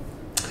も、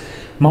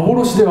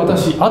幻で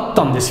私会っ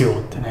たんですよっ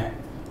てね、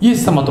イエ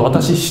ス様と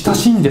私親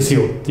しいんです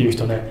よっていう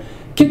人ね、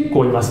結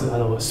構います。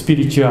スピ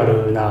リチュア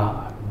ル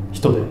な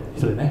人で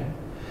ね。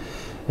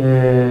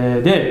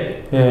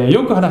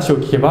よく話を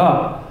聞け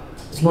ば、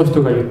その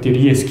人が言っている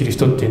イエス・キリス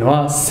トっていうの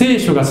は、聖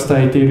書が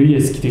伝えているイエ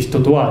ス・キリス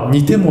トとは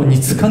似ても似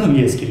つかぬ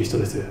イエス・キリスト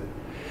です。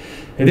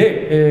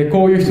で、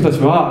こういう人たち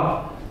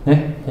は、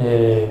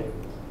ね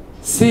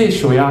聖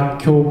書や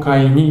教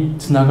会に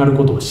つながる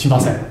ことをしま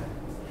せん。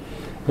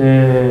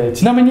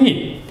ちなみ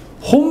に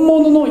本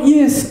物のイ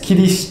エス・キ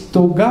リス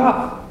ト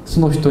がそ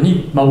の人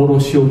に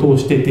幻を通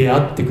して出会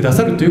ってくだ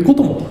さるというこ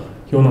とも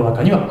世の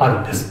中にはあ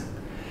るんです。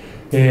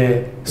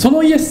そ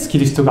のイエス・キ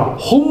リストが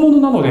本物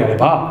なのであれ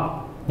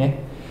ば、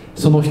ね、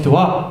その人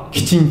は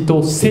きちん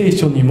と聖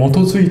書に基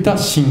づいた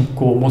信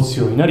仰を持つ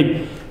ようにな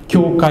り、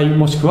教会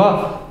もしく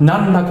は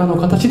何らかの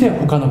形で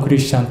他のクリ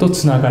スチャンと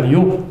つながり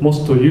を持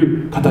つと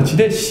いう形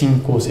で信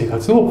仰生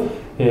活を、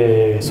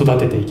育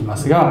てていきま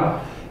す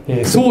が、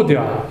そう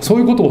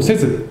いうことをせ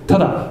ず、た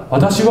だ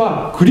私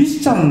はクリ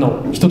スチャン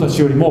の人た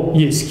ちよりも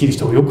イエス・キリス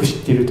トをよく知っ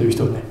ているという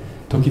人がね、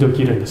時々い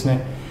るんですね。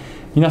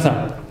皆さ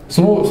ん、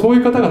そうい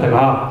う方々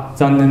が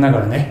残念なが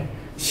らね、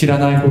知ら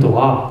ないこと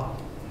は、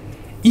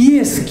イ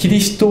エス・キリ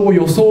ストを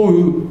装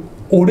う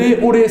オレ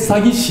オレ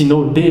詐欺師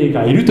の霊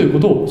がいるというこ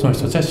とをその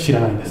人たちは知ら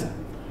ないんです。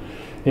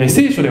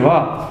聖書で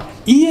は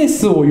イエ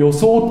スを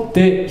装っ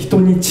て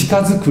人に近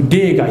づく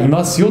霊がい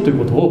ますよという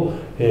ことを、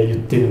言っ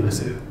ているんで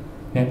す、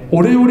ね、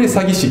オレオレ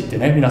詐欺師って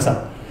ね、皆さん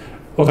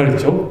分かるで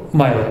しょ。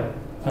前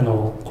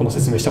この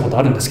説明したこと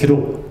あるんですけど、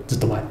ずっ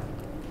と前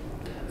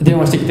電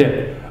話してき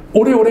て、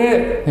俺、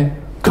ね、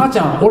母ち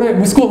ゃん、俺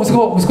息子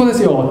で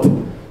すよって。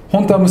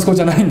本当は息子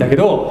じゃないんだけ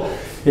ど、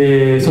そ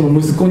の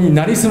息子に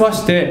なりすま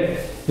し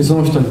てそ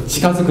の人に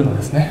近づくの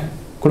ですね。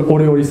これオ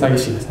レオレ詐欺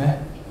師ですね。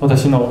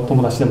私の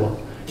友達でも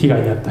被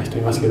害に遭った人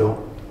いますけど、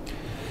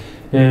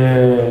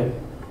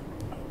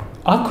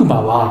悪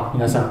魔は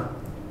皆さん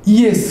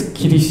イエス・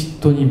キリス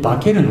トに化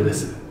けるので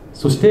す。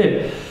そし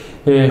て、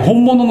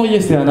本物のイ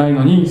エスではない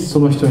のにそ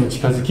の人に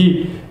近づ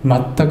き、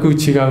全く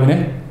違う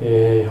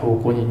ね、方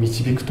向に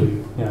導くとい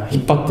う、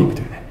引っ張っていく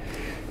という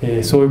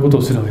ね、そういうこと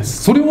をするので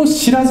す。それを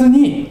知らず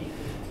に、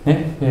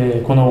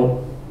ね、この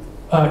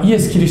イエ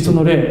ス・キリスト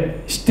の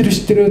霊知って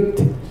るっ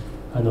てい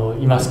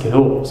ますけ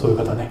ど、そういう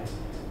方ね、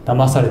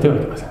騙されてはい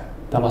けませ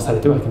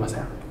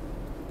ん。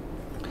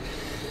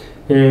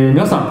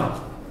皆さ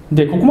ん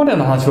で、ここまで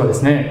の話はで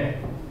す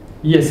ね、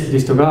イエス・キリ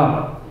スト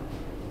が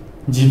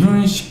自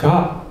分し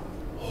か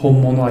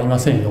本物はいま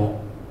せんよ、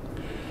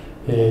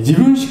自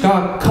分し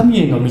か神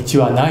への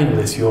道はないの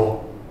です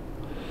よ、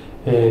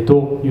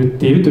と言っ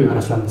ているという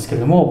話なんですけ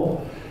れど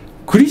も、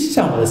クリス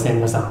チャンはですね、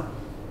皆さん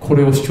こ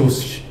れを主張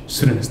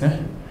するんですね。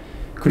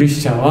クリ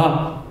スチャン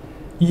は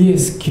イエ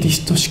ス・キリ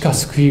ストしか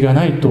救いが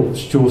ないと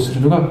主張す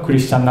るのがクリ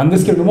スチャンなんで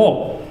すけれど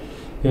も、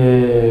こ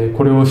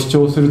れを主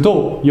張する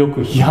とよ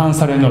く批判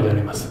されるのであ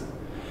ります。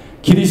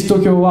キリスト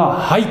教は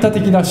排他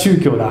的な宗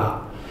教だ、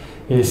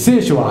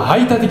聖書は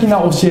排他的な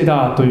教え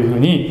だというふう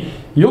に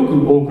よ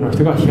く多くの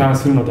人が批判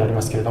するのであり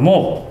ますけれど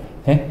も、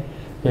ね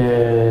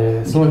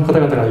その方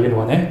々が言うの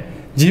はね、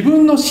自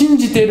分の信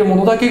じているも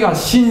のだけが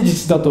真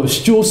実だと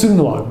主張する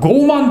のは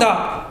傲慢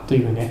だと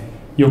いうね、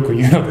よく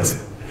言うので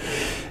す。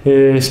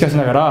しかし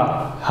なが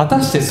ら果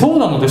たしてそう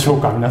なのでしょ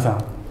うか。皆さん、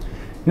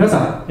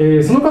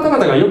その方々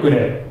がよく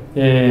ね、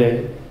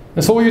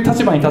そういう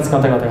立場に立つ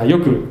方々がよ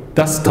く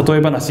出す例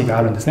え話が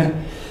あるんですね。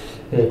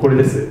これ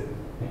です。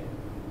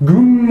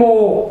軍毛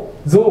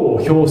象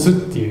を表すっ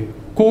ていう、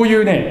こうい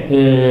うね、例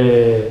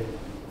え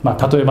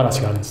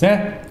話があるんです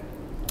ね。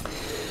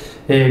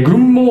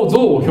軍毛象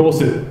を表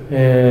す、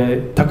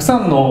たくさ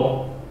ん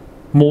の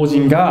盲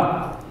人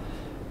が、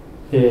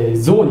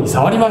象に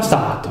触りまし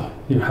たと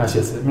いう話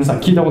です。皆さん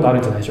聞いたことある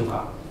んじゃないでしょう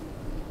か。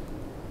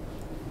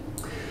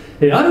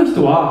ある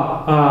人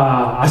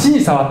は足に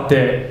触っ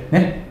て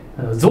ね、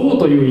象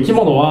という生き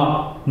物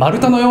は丸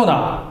太のよう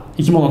な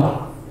生き物だ。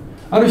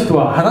ある人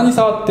は鼻に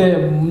触って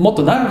もっ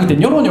と長くて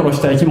ニョロニョロ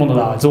した生き物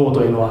だ、象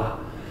というのは。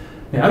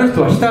ある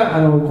人は額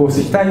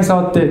に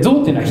触って象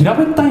っていうのは平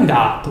べったいん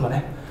だとか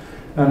ね。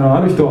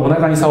ある人はお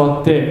腹に触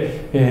っ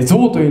て、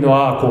象というの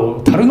はこ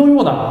う樽の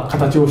ような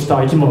形をした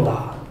生き物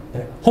だ。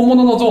本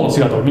物の象の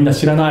姿をみんな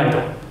知らないと。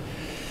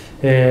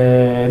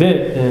で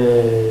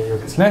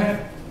す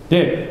ね。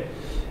で、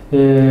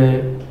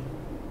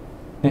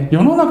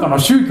世の中の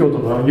宗教と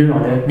かいう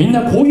のはね、みん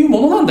なこういう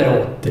ものなんだ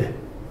よって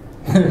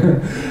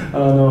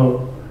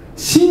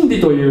真理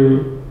とい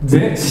う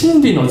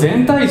真理の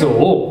全体像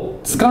を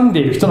掴んで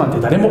いる人なんて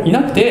誰もい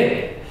なく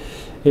て、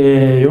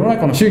世の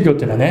中の宗教っ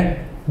ていうのは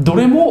ね、ど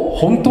れも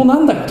本当な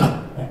んだよと、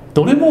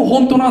どれも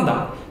本当なん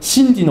だ、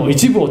真理の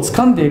一部を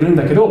掴んでいるん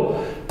だけ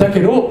ど、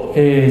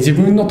自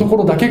分のとこ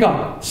ろだけ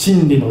が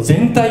真理の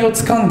全体を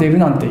掴んでいる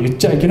なんて言っ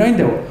ちゃいけないん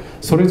だよ。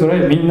それぞ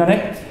れみんな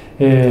ね、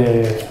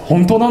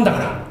本当なんだか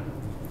ら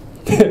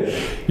って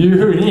いう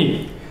ふう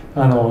に、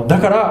だ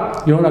か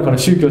ら世の中の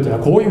宗教というのは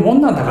こういうも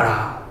んなんだか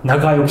ら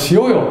仲良くし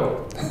ようよ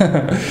っ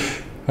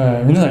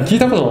皆さん聞い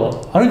たこ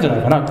とあるんじゃな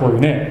いかな、こういう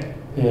ね、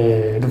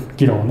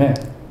議論をね。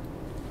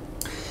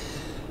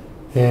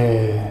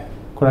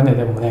これはね、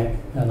でもね、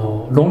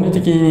論理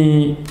的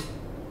に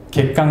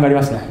欠陥があり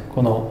ますね、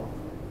この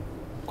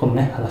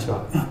ね、話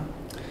は。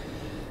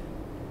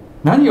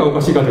何がお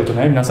かしいかというと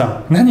ね、皆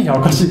さん、何が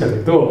おかしいかと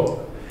いう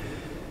と、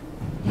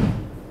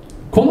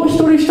この一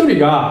人一人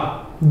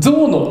が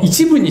像の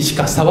一部にし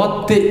か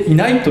触ってい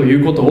ないと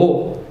いうこと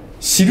を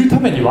知るた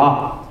めに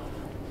は、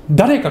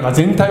誰かが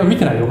全体を見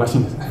てないとおかしい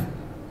んですね。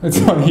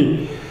つま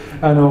り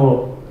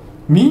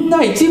みん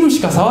な一部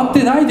しか触っ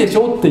てないでし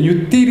ょって言っ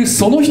ている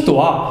その人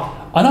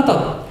は、あな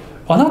た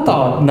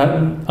何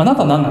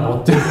なの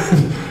って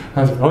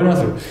話分かりま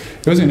す？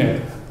要するにね、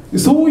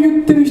そう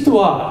言ってる人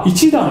は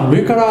一段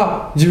上か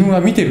ら自分は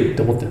見てるっ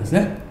て思ってるんです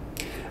ね。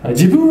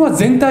自分は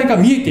全体が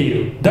見えてい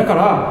る。だか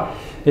ら、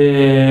み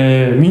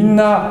ん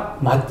な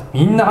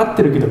合っ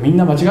てるけどみん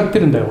な間違って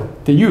るんだよっ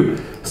ていう、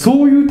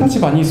そういう立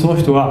場にその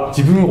人は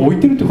自分を置い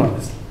てるってことなん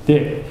です。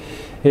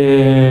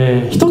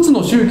で、一つ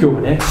の宗教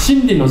がね、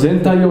真理の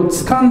全体を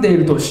掴んでい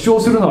ると主張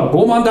するのは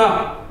傲慢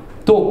だ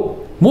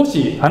と、も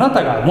しあな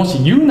たが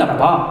言うなら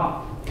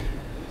ば、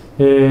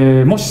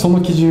もしそ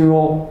の基準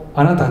を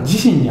あなた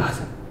自身に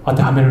当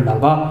てはめるなら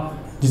ば、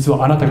実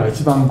はあなたが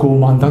一番傲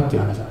慢だってい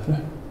う話なんです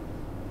ね。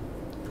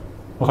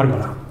わかるか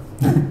なっ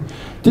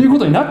ていうこ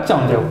とになっち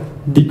ゃうんだよ、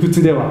理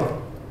屈では。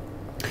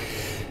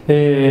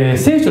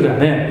聖書では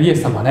ね、イエ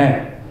ス様は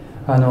ね、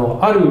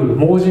ある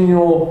盲人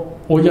を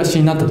お癒し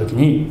になった時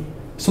に、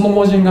その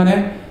盲人が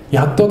ね、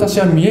やっと私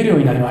は見えるよう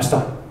になりました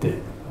って、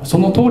そ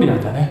の通りな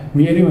んだよね、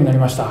見えるようになり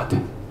ましたって。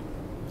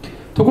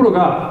ところ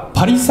が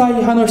パリサイ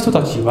派の人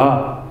たち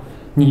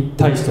に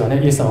対しては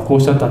ね、イエス様はこうお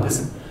っしゃったんで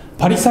す。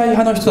パリサイ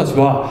派の人たち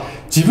は、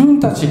自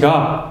分たち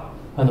が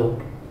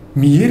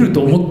見える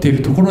と思ってい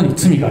るところに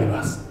罪があり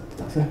ます。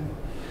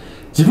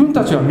自分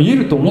たちは見え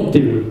ると思って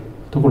いる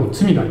ところに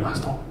罪がありま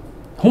すと。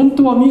本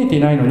当は見えてい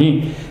ないの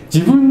に、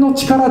自分の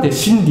力で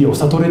真理を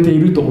悟れてい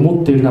ると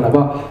思っているなら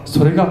ば、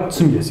それが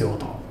罪ですよ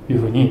とい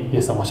うふうにイ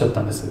エス様はおっしゃっ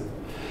たんです。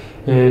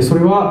そ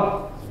れ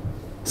は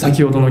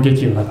先ほどの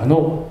劇の中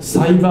の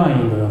裁判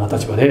員のような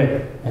立場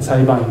で、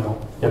裁判員の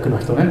役の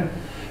人ね、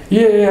い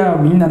やいや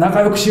みんな仲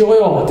良くしよう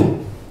よって、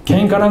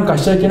喧嘩なんか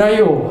しちゃいけない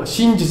よ、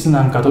真実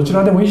なんかどち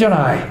らでもいいじゃ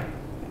ない、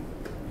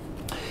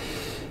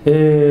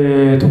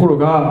ところ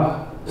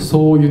が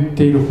そう言っ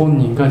ている本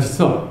人が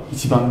実は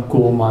一番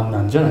傲慢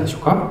なんじゃないでしょ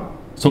うか、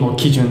その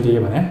基準で言え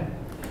ばね。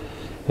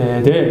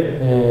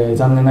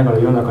残念ながら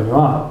世の中に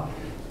は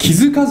気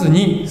づかず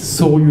に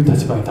そういう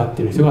立場に立っ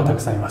ている人がた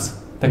くさんいま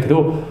す。だけ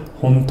ど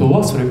本当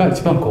はそれが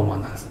一番傲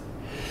慢なんで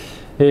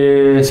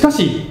す。しか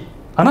し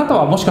あなた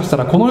はもしかした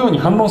らこのように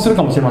反論する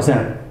かもしれませ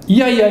ん。い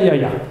や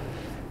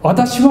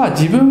私は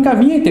自分が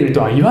見えてると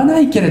は言わな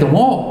いけれど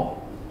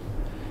も、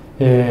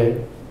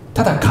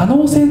ただ可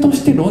能性と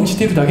して論じ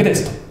ているだけで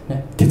すと、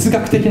ね、哲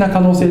学的な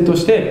可能性と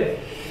して、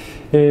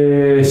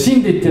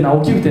真理っていうのは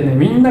大きくてね、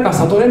みんなが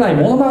悟れない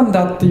ものなん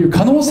だっていう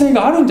可能性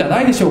があるんじゃ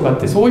ないでしょうかっ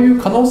て、そういう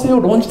可能性を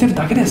論じている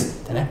だけで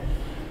すってね、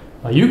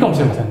言うかもし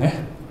れません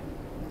ね。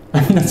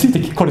みんなついて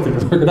これてる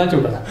けど大丈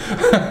夫かな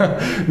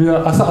みん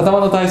な頭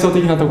の体操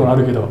的なところあ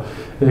るけど、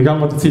頑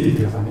張ってついていっ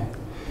てくださいね。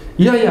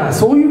いや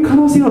そういう可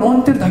能性を論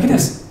じてるだけで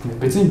す、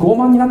別に傲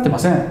慢になってま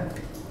せん。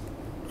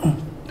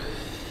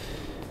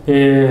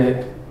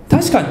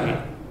確かに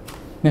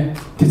ね、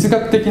哲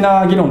学的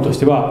な議論とし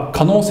ては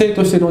可能性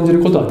として論じ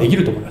ることはでき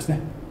ると思いますね。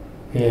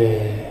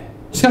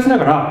しかしな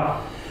が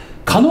ら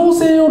可能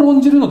性を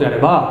論じるのであれ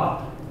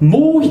ば、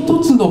もう一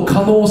つの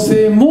可能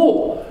性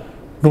も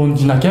論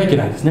じなきゃいけ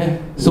ないですね。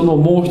その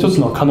もう一つ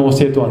の可能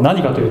性とは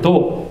何かという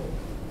と、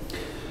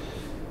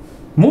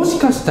もし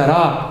かした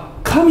ら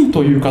神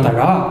という方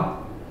が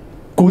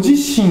ご自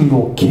身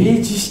を掲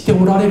示して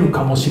おられる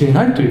かもしれ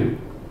ないという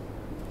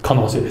可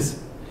能性で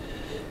す。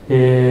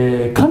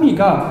神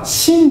が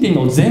真理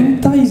の全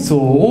体像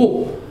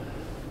を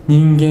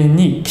人間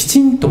にきち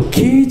んと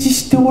掲示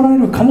しておられ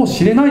るかも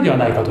しれないでは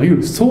ないかとい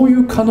う、そうい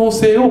う可能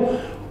性を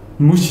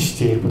無視し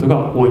ていること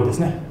が多いんです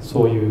ね、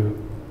そういう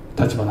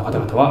立場の方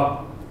々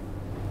は。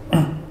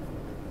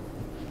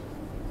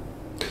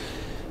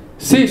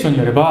聖書に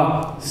よれ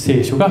ば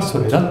聖書がそ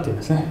れだって言うん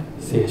ですね。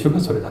聖書が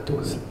それだってこ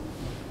とです。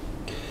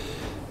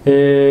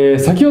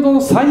先ほど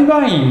の裁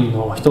判員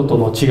の人と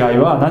の違い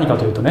は何か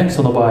というとね、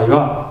その場合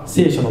は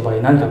聖書の場合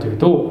何かという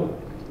と、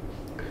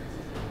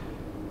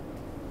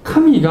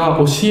神が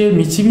教え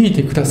導い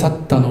てくださ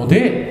ったの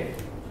で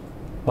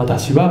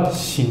私は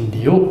真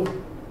理を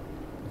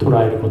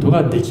捉えること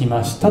ができ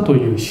ましたと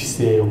いう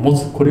姿勢を持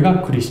つ、これが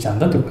クリスチャン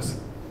だということで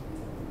す。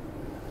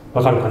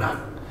わかるかな。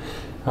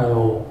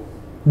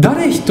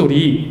誰一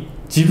人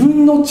自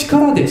分の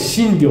力で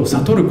真理を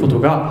悟ること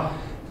が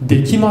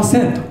できま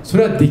せんと、そ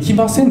れはでき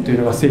ませんという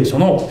のが聖書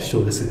の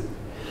主張です。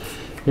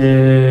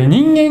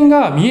人間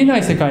が見えな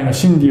い世界の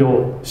真理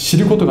を知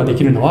ることがで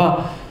きるの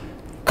は、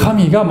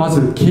神がま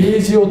ず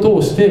啓示を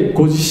通して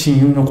ご自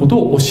身のこと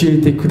を教え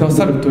てくだ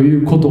さると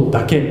いうこと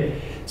だけ、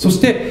そし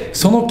て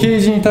その啓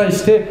示に対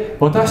して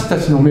私た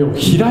ちの目を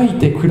開い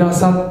てくだ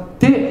さっ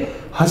て、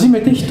初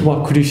めて人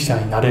はクリスチ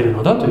ャンになれる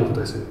のだということ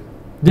です。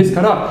です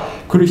から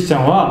クリスチ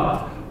ャン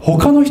は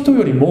他の人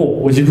より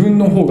も自分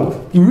の方が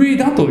上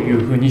だという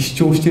ふうに主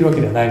張しているわ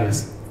けではないので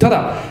す。た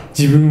だ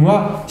自分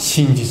は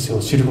真実を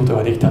知ること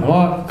ができたの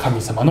は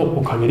神様の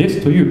おかげで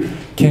すという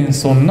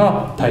謙遜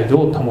な態度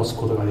を保つ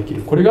ことができ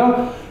る。これ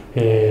が、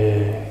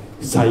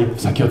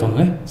先ほどの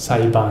ね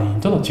裁判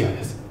員との違い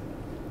です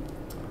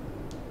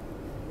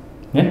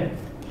ね。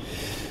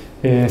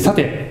さ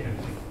て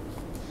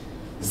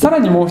さら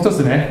にもう一つ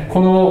ね、こ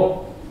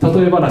の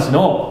例え話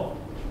の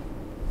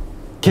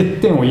欠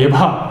点を言え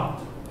ば、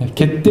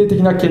決定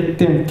的な欠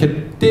点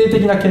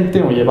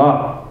を言え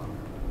ば、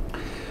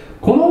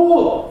こ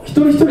の一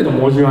人一人の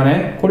盲人は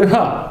ね、これ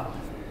が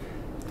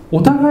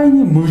お互い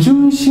に矛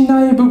盾し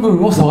ない部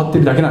分を触って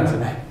るだけなんですよ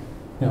ね。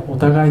お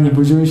互いに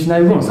矛盾しな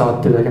い部分を触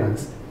ってるだけなんで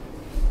す。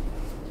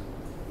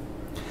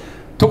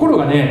ところ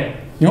が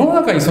ね、世の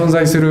中に存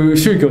在する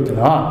宗教っていう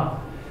の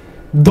は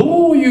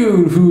どうい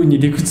うふうに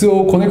理屈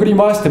をこねくり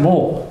回して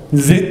も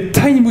絶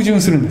対に矛盾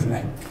するんです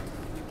ね。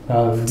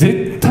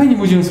絶対に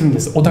矛盾するんで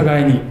す。お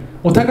互いに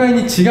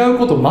違う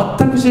こと、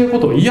全く違うこ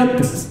とを言い合って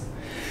です。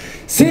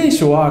聖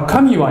書は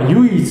神は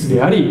唯一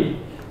であり、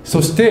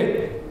そし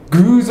て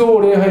偶像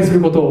を礼拝する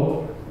こ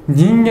と、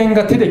人間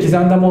が手で刻ん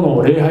だもの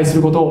を礼拝す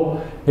ること、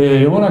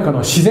世の中の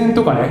自然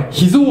とかね、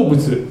被造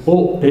物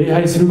を礼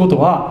拝すること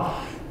は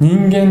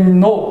人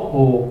間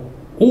の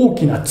大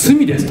きな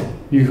罪です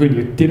というふうに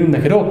言っているんだ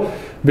けど、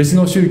別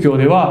の宗教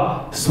で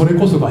はそれ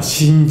こそが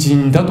信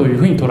心だという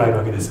ふうに捉える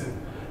わけです。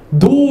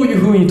どういう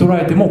ふうに捉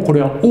えてもこ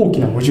れは大き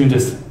な矛盾で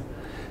す。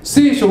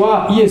聖書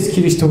はイエス・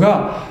キリスト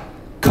が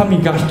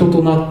神が人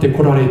となって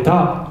来られ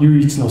た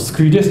唯一の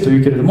救いですと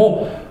いうけれど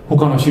も、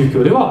他の宗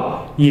教で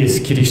はイエ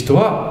ス・キリスト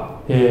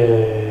は、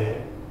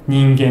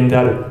人間で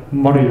ある、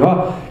あるい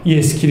はイ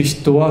エス・キリ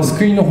ストは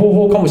救いの方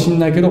法かもしれ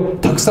ないけど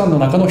たくさんの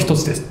中の一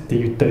つですって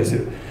言ったりす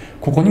る。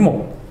ここに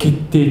も決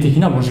定的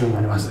な矛盾が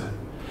あります。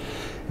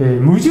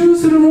矛盾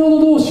する者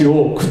同士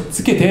をくっ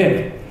つけ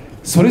て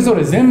それぞ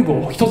れ全部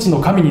を一つの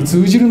神に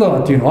通じるの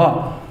だというの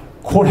は、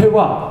これ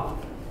は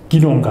議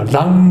論が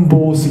乱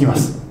暴すぎま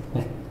す。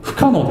不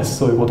可能です、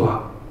そういうこと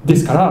は。で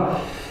すから、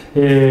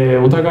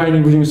お互いに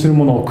矛盾する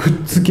ものをくっ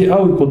つけ合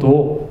うこと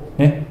を、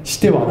し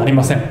てはなり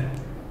ません。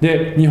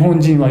で、日本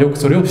人はよく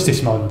それをして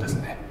しまうのです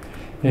ね。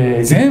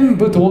全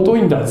部尊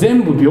いんだ、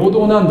全部平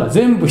等なんだ、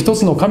全部一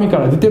つの神か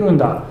ら出てるん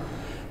だ、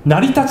成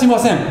り立ちま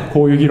せん、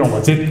こういう議論は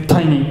絶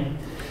対に。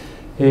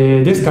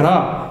ですか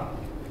ら、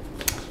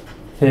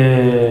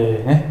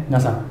皆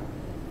さん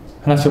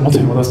話を元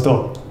に戻す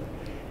と、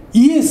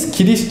イエス・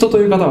キリストと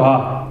いう方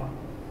は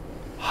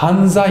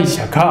犯罪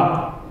者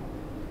か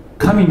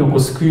神のご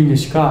救い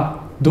主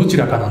かどち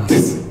らかなんで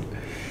す。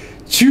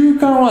中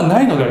間は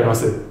ないのでありま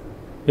す。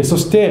そ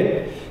し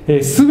て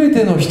全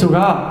ての人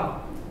が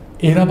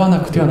選ばな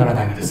くてはなら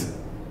ないのです。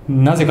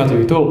なぜかと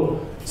いうと、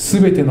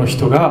全ての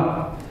人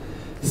が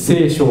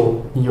聖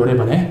書によれ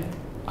ばね、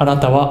あな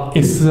たは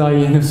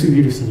SINS ウ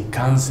イルスに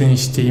感染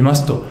していま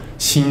すと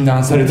診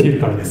断されている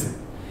からです。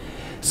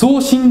そ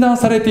う診断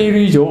されてい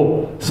る以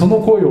上、その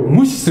声を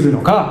無視するの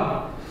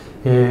か、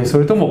そ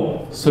れと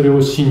もそれ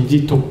を信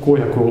じ特効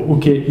薬を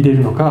受け入れ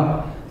るの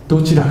か、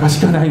どちらかし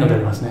かないのであ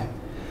りますね。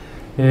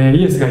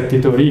イエスが言って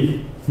いる通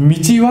り、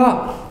道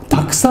は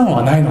たくさん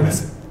はないので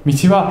す。道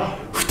は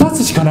2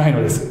つしかない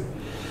のです。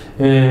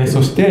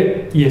そし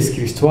てイエス・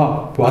キリスト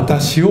は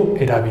私を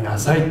選びな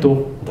さい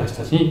と私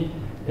たちに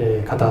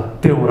語っ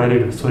ておられ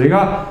る。それ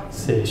が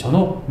聖書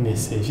のメッ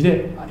セージ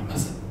でありま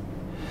す。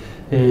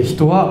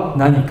人は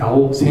何か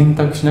を選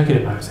択しなけれ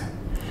ばなりません。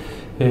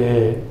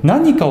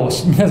何かを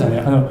皆さん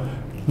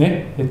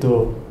ね、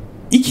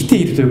生きて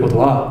いるということ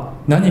は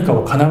何か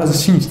を必ず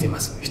信じていま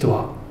す、人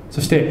は。そ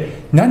し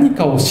て何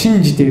かを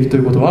信じていると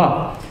いうこと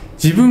は、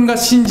自分が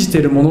信じて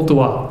いるものと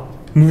は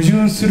矛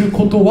盾する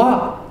こと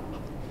は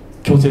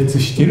拒絶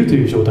していると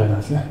いう状態なん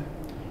ですね。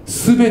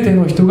全て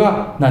の人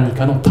が何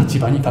かの立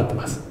場に立ってい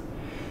ます。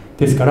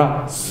ですか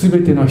ら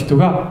全ての人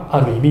があ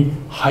る意味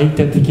排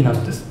他的な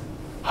のです。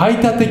排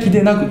他的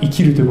でなく生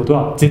きるということ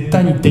は絶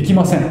対にでき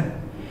ません。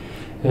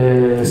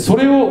そ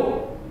れ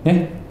を、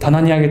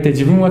棚に上げて、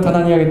自分は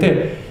棚に上げ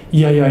て、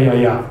いや、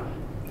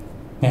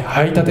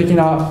排他的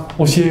な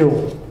教えを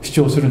主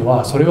張するの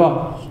は、それ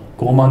は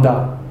傲慢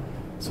だ、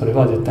それ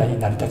は絶対に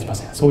成り立ちま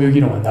せん。そういう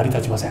議論は成り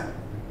立ちません。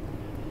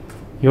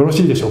よろし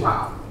いでしょう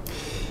か。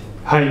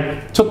はい、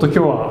ちょっと今日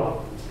は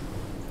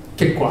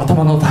結構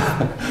頭を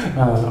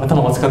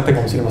使ったか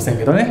もしれません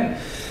けどね、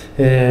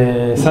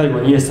最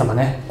後にイエス様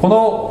ね、こ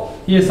の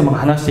イエス様が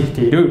話してき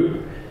てい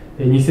る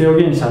偽預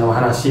言者の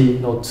話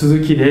の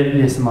続きで、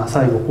イエス様は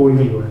最後こういうふ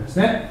うに言われるんです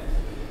ね。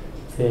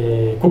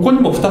ここに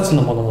も2つ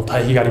のものの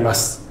対比がありま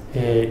す。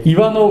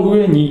岩の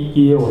上に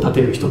家を建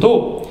てる人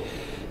と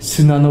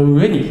砂の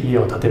上に家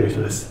を建てる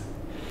人です。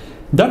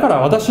だから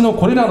私の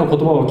これらの言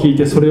葉を聞い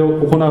てそれを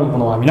行う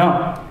者は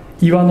皆、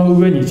岩の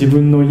上に自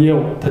分の家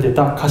を建て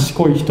た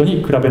賢い人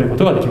に比べるこ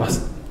とができま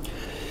す。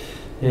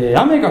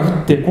雨が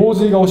降って洪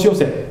水が押し寄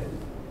せ、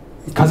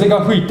風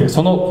が吹いて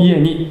その家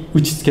に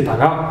打ちつけた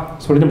が、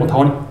それでも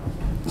倒れ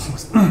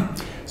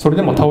それ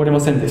でも倒れま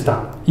せんでし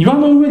た。岩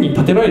の上に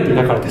建てられてい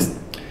たからで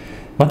す。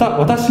また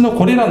私の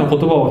これらの言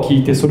葉を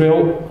聞いてそれ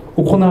を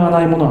行わ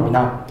ない者は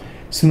皆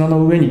砂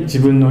の上に自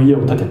分の家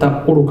を建てた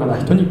愚かな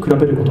人に比べ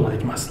ることがで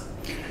きます。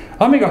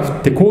雨が降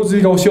って洪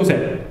水が押し寄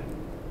せ、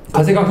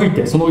風が吹い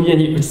てその家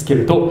に打ちつけ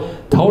ると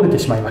倒れて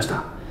しまいまし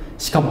た。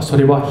しかもそ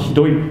れはひ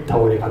どい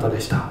倒れ方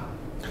でした。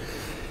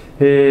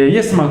イ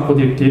エス様がここ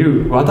で言ってい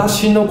る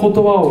私の言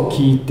葉を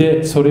聞い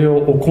てそれ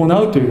を行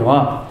うというの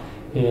は、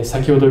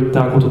先ほど言っ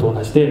たことと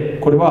同じで、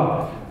これ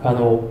は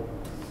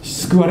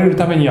救われる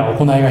ためには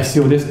行いが必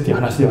要ですっていう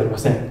話ではありま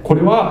せん。こ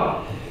れ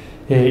は、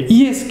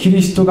イエス・キ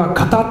リストが語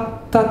っ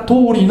た通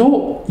り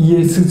のイ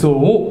エス像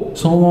を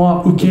そのま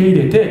ま受け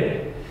入れ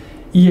て、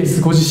イエス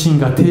ご自身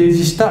が提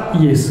示した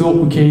イエスを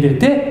受け入れ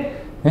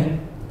て、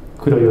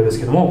黒いようです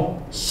けど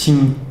も、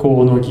信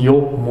仰の義を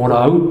も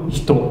らう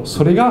人、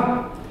それ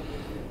が、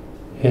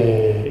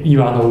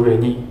岩の上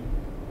に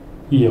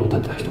家を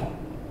建てた人、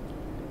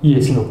イ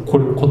エスのこ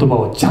れ言葉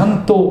をちゃ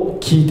んと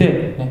聞い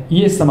て、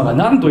イエス様が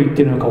何と言っ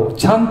ているのかを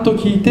ちゃんと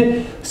聞い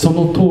て、そ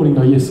の通り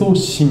のイエスを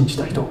信じ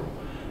た人、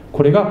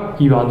これが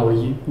岩の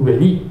上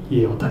に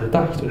家を建て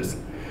た人で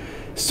す。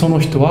その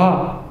人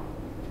は、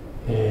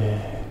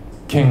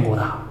堅固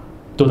な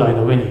土台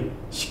の上に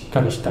しっか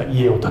りした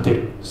家を建て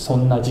る、そ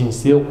んな人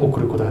生を送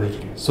ることができ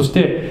る。そし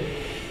て、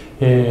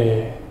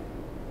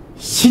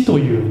死と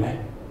いう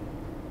ね、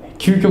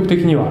究極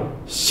的には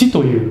死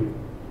という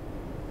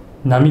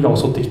波が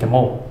襲ってきて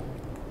も、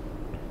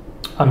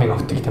雨が降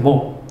ってきて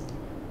も、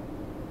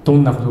ど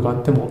んなことがあ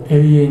っても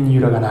永遠に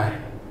揺らがない、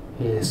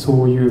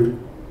そういう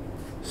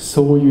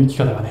生き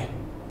方がね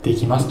で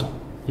きますと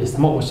イエス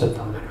様はおっしゃっ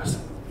たのでありま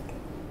す。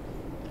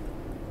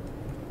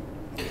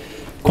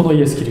この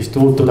イエス・キリス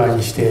トを土台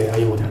にして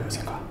歩もうではありま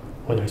せんか。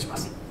お願いしま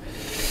す。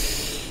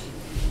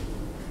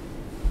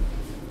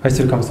愛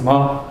する神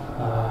様、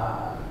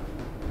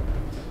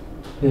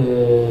世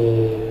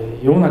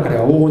の中で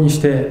は往々にし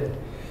て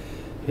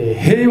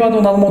平和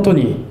の名のもと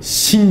に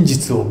真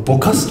実をぼ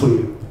かすと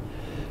いう、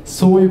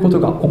そういうこと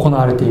が行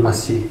われていま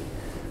すし、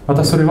ま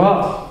たそれ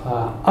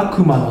は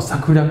悪魔の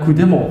策略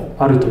でも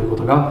あるというこ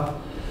とが、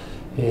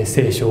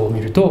聖書を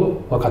見る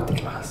と分かって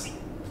きます。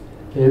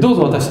どう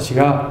ぞ私たち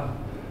が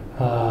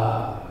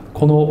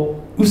この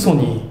嘘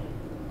に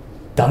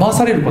騙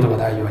されることが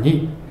ないよう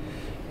に、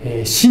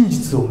真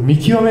実を見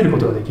極めるこ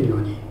とができるよう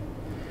に、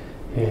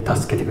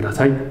助けてくだ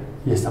さい。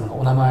イエス様の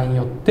お名前に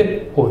よっ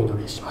てお祈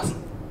りします。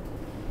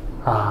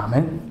アーメ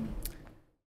ン。